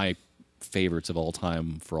one of my favorites of all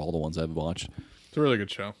time for all the ones I've watched. It's a really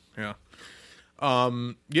good show. Yeah.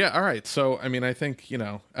 Yeah. All right. So, I mean, I think, you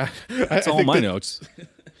know, that's all my notes.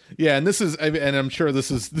 Yeah, and I'm sure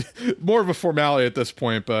this is more of a formality at this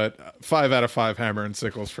point, but 5 out of 5 hammer and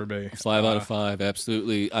sickles for me. 5 out of 5,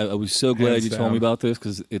 absolutely. I was so glad you told me about this,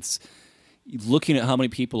 because it's looking at how many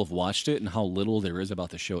people have watched it and how little there is about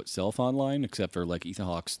the show itself online, except for like Ethan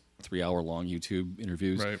Hawke's 3-hour-long YouTube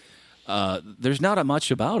interviews. Right. There's not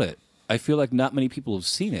much about it. I feel like not many people have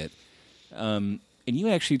seen it. And you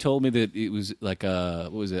actually told me that it was like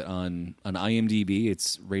what was it on IMDb?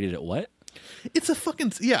 It's rated at what? It's a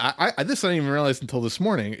fucking I this I didn't even realize until this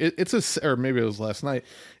morning. It's or maybe it was last night.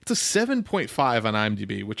 It's a 7.5 on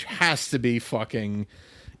IMDb, which has to be fucking,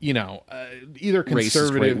 you know, either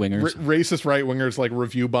conservative, racist right wingers like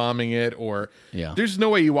review bombing it, or there's no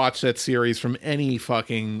way you watch that series from any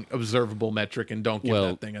fucking observable metric and don't give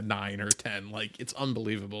that thing a 9 or 10. Like, it's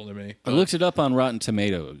unbelievable to me. I looked it up on Rotten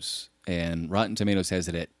Tomatoes, and Rotten Tomatoes has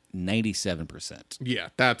it at 97%. Yeah,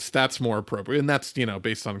 that's more appropriate, and that's, you know,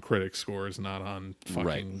 based on critic scores, not on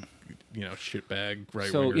fucking you know, shitbag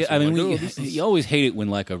right. So yeah, I mean, you always hate it when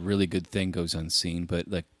like a really good thing goes unseen, but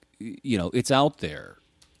like, you know, it's out there,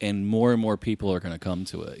 and more people are going to come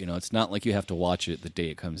to it. You know, it's not like you have to watch it the day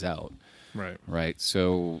it comes out. Right.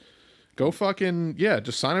 So go fucking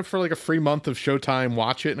just sign up for like a free month of Showtime,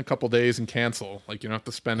 watch it in a couple days, and cancel. Like, you don't have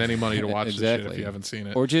to spend any money to watch this shit if you haven't seen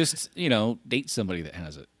it, or just, you know, date somebody that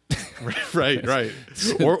has it. right.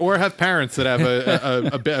 or have parents that have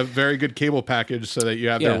a very good cable package so that you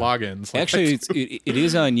have their logins. Like, actually, it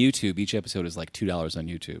is on YouTube. Each episode is like $2 on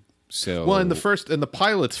YouTube. So well, and the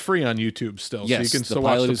pilot's free on YouTube still. Yes, so you can still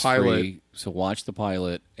watch the pilot. Free, so watch the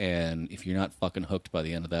pilot, and if you're not fucking hooked by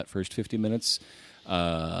the end of that first 50 minutes,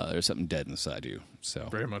 there's something dead inside you. So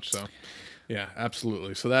very much so. Yeah,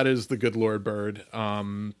 absolutely. So that is The Good Lord Bird.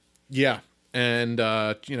 And you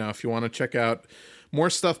know, if you want to check out more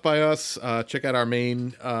stuff by us, check out our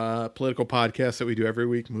main political podcast that we do every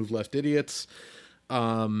week, Move Left Idiots.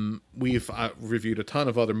 We've reviewed a ton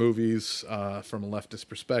of other movies from a leftist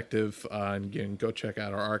perspective. And again, go check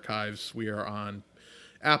out our archives. We are on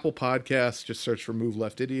Apple Podcasts. Just search for Move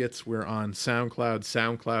Left Idiots. We're on SoundCloud,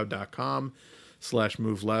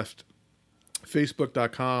 soundcloud.com/Move Left.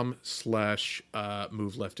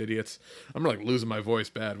 Facebook.com/Move Left Idiots. I'm like losing my voice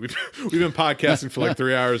bad. We've been podcasting for like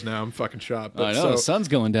 3 hours now. I'm fucking shot. But I know, the sun's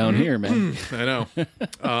going down here, man. I know.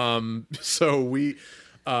 So we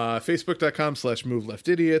Facebook.com/Move Left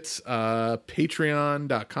Idiots,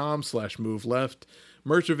 Patreon.com/Move Left.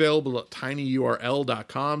 Merch available at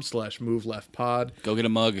tinyurl.com/Move Left Pod. Go get a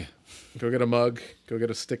mug. Go get a mug. Go get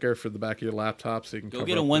a sticker for the back of your laptop so you can go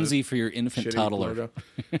get a onesie for your infant toddler.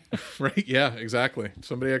 Right? Yeah, exactly.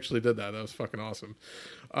 Somebody actually did that. That was fucking awesome.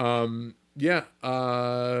 Where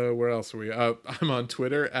else are we? I'm on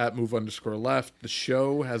Twitter at @move_left. The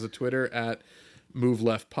show has a Twitter at Move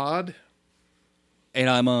Left Pod. And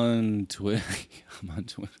I'm on Twitter.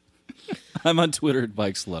 I'm on Twitter at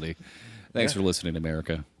Bike Slutty. Thanks for listening,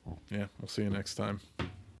 America. Yeah, we'll see you next time.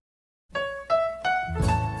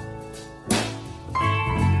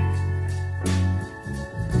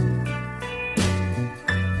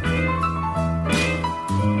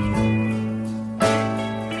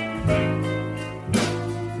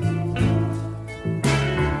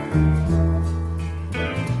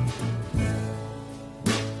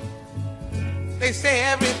 They say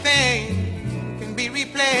everything can be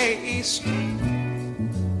replaced,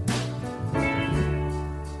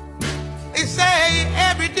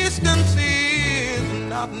 distance is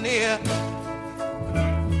not near.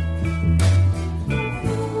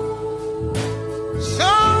 So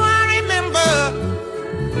I remember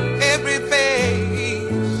every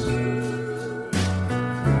face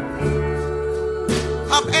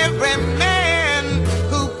of every man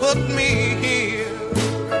who put me here.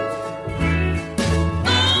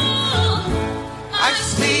 I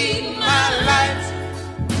see my light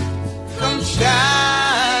come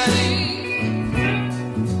shining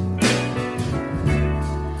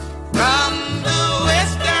from the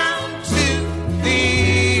west down to the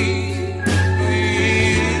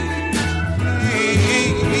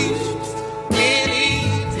east. Any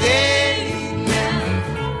day now,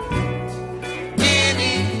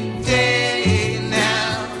 any day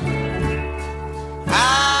now,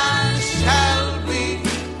 I shall be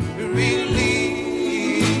released.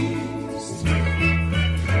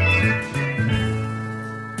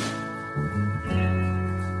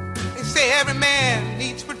 They say every man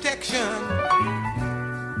needs protection.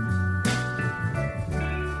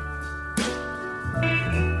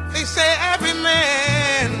 They say every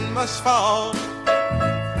man must fall.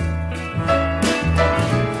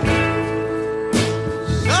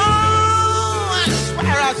 So I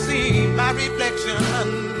swear I see my reflection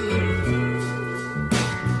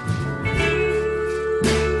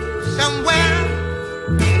somewhere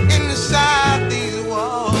inside these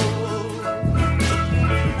walls.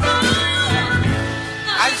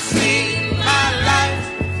 I see my light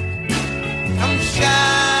come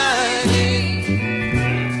shining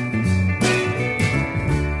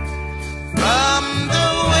from the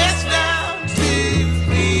west down to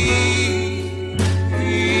the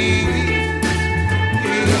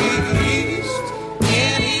east.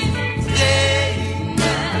 Any day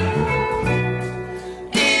now,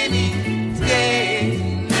 any day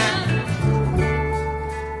now,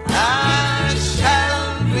 I shall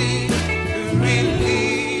be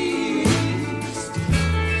released.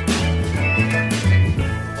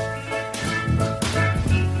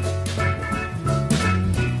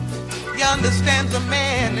 He understands a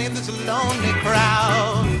man in this lonely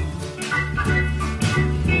crowd,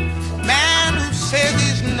 man who says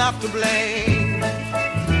he's not to blame.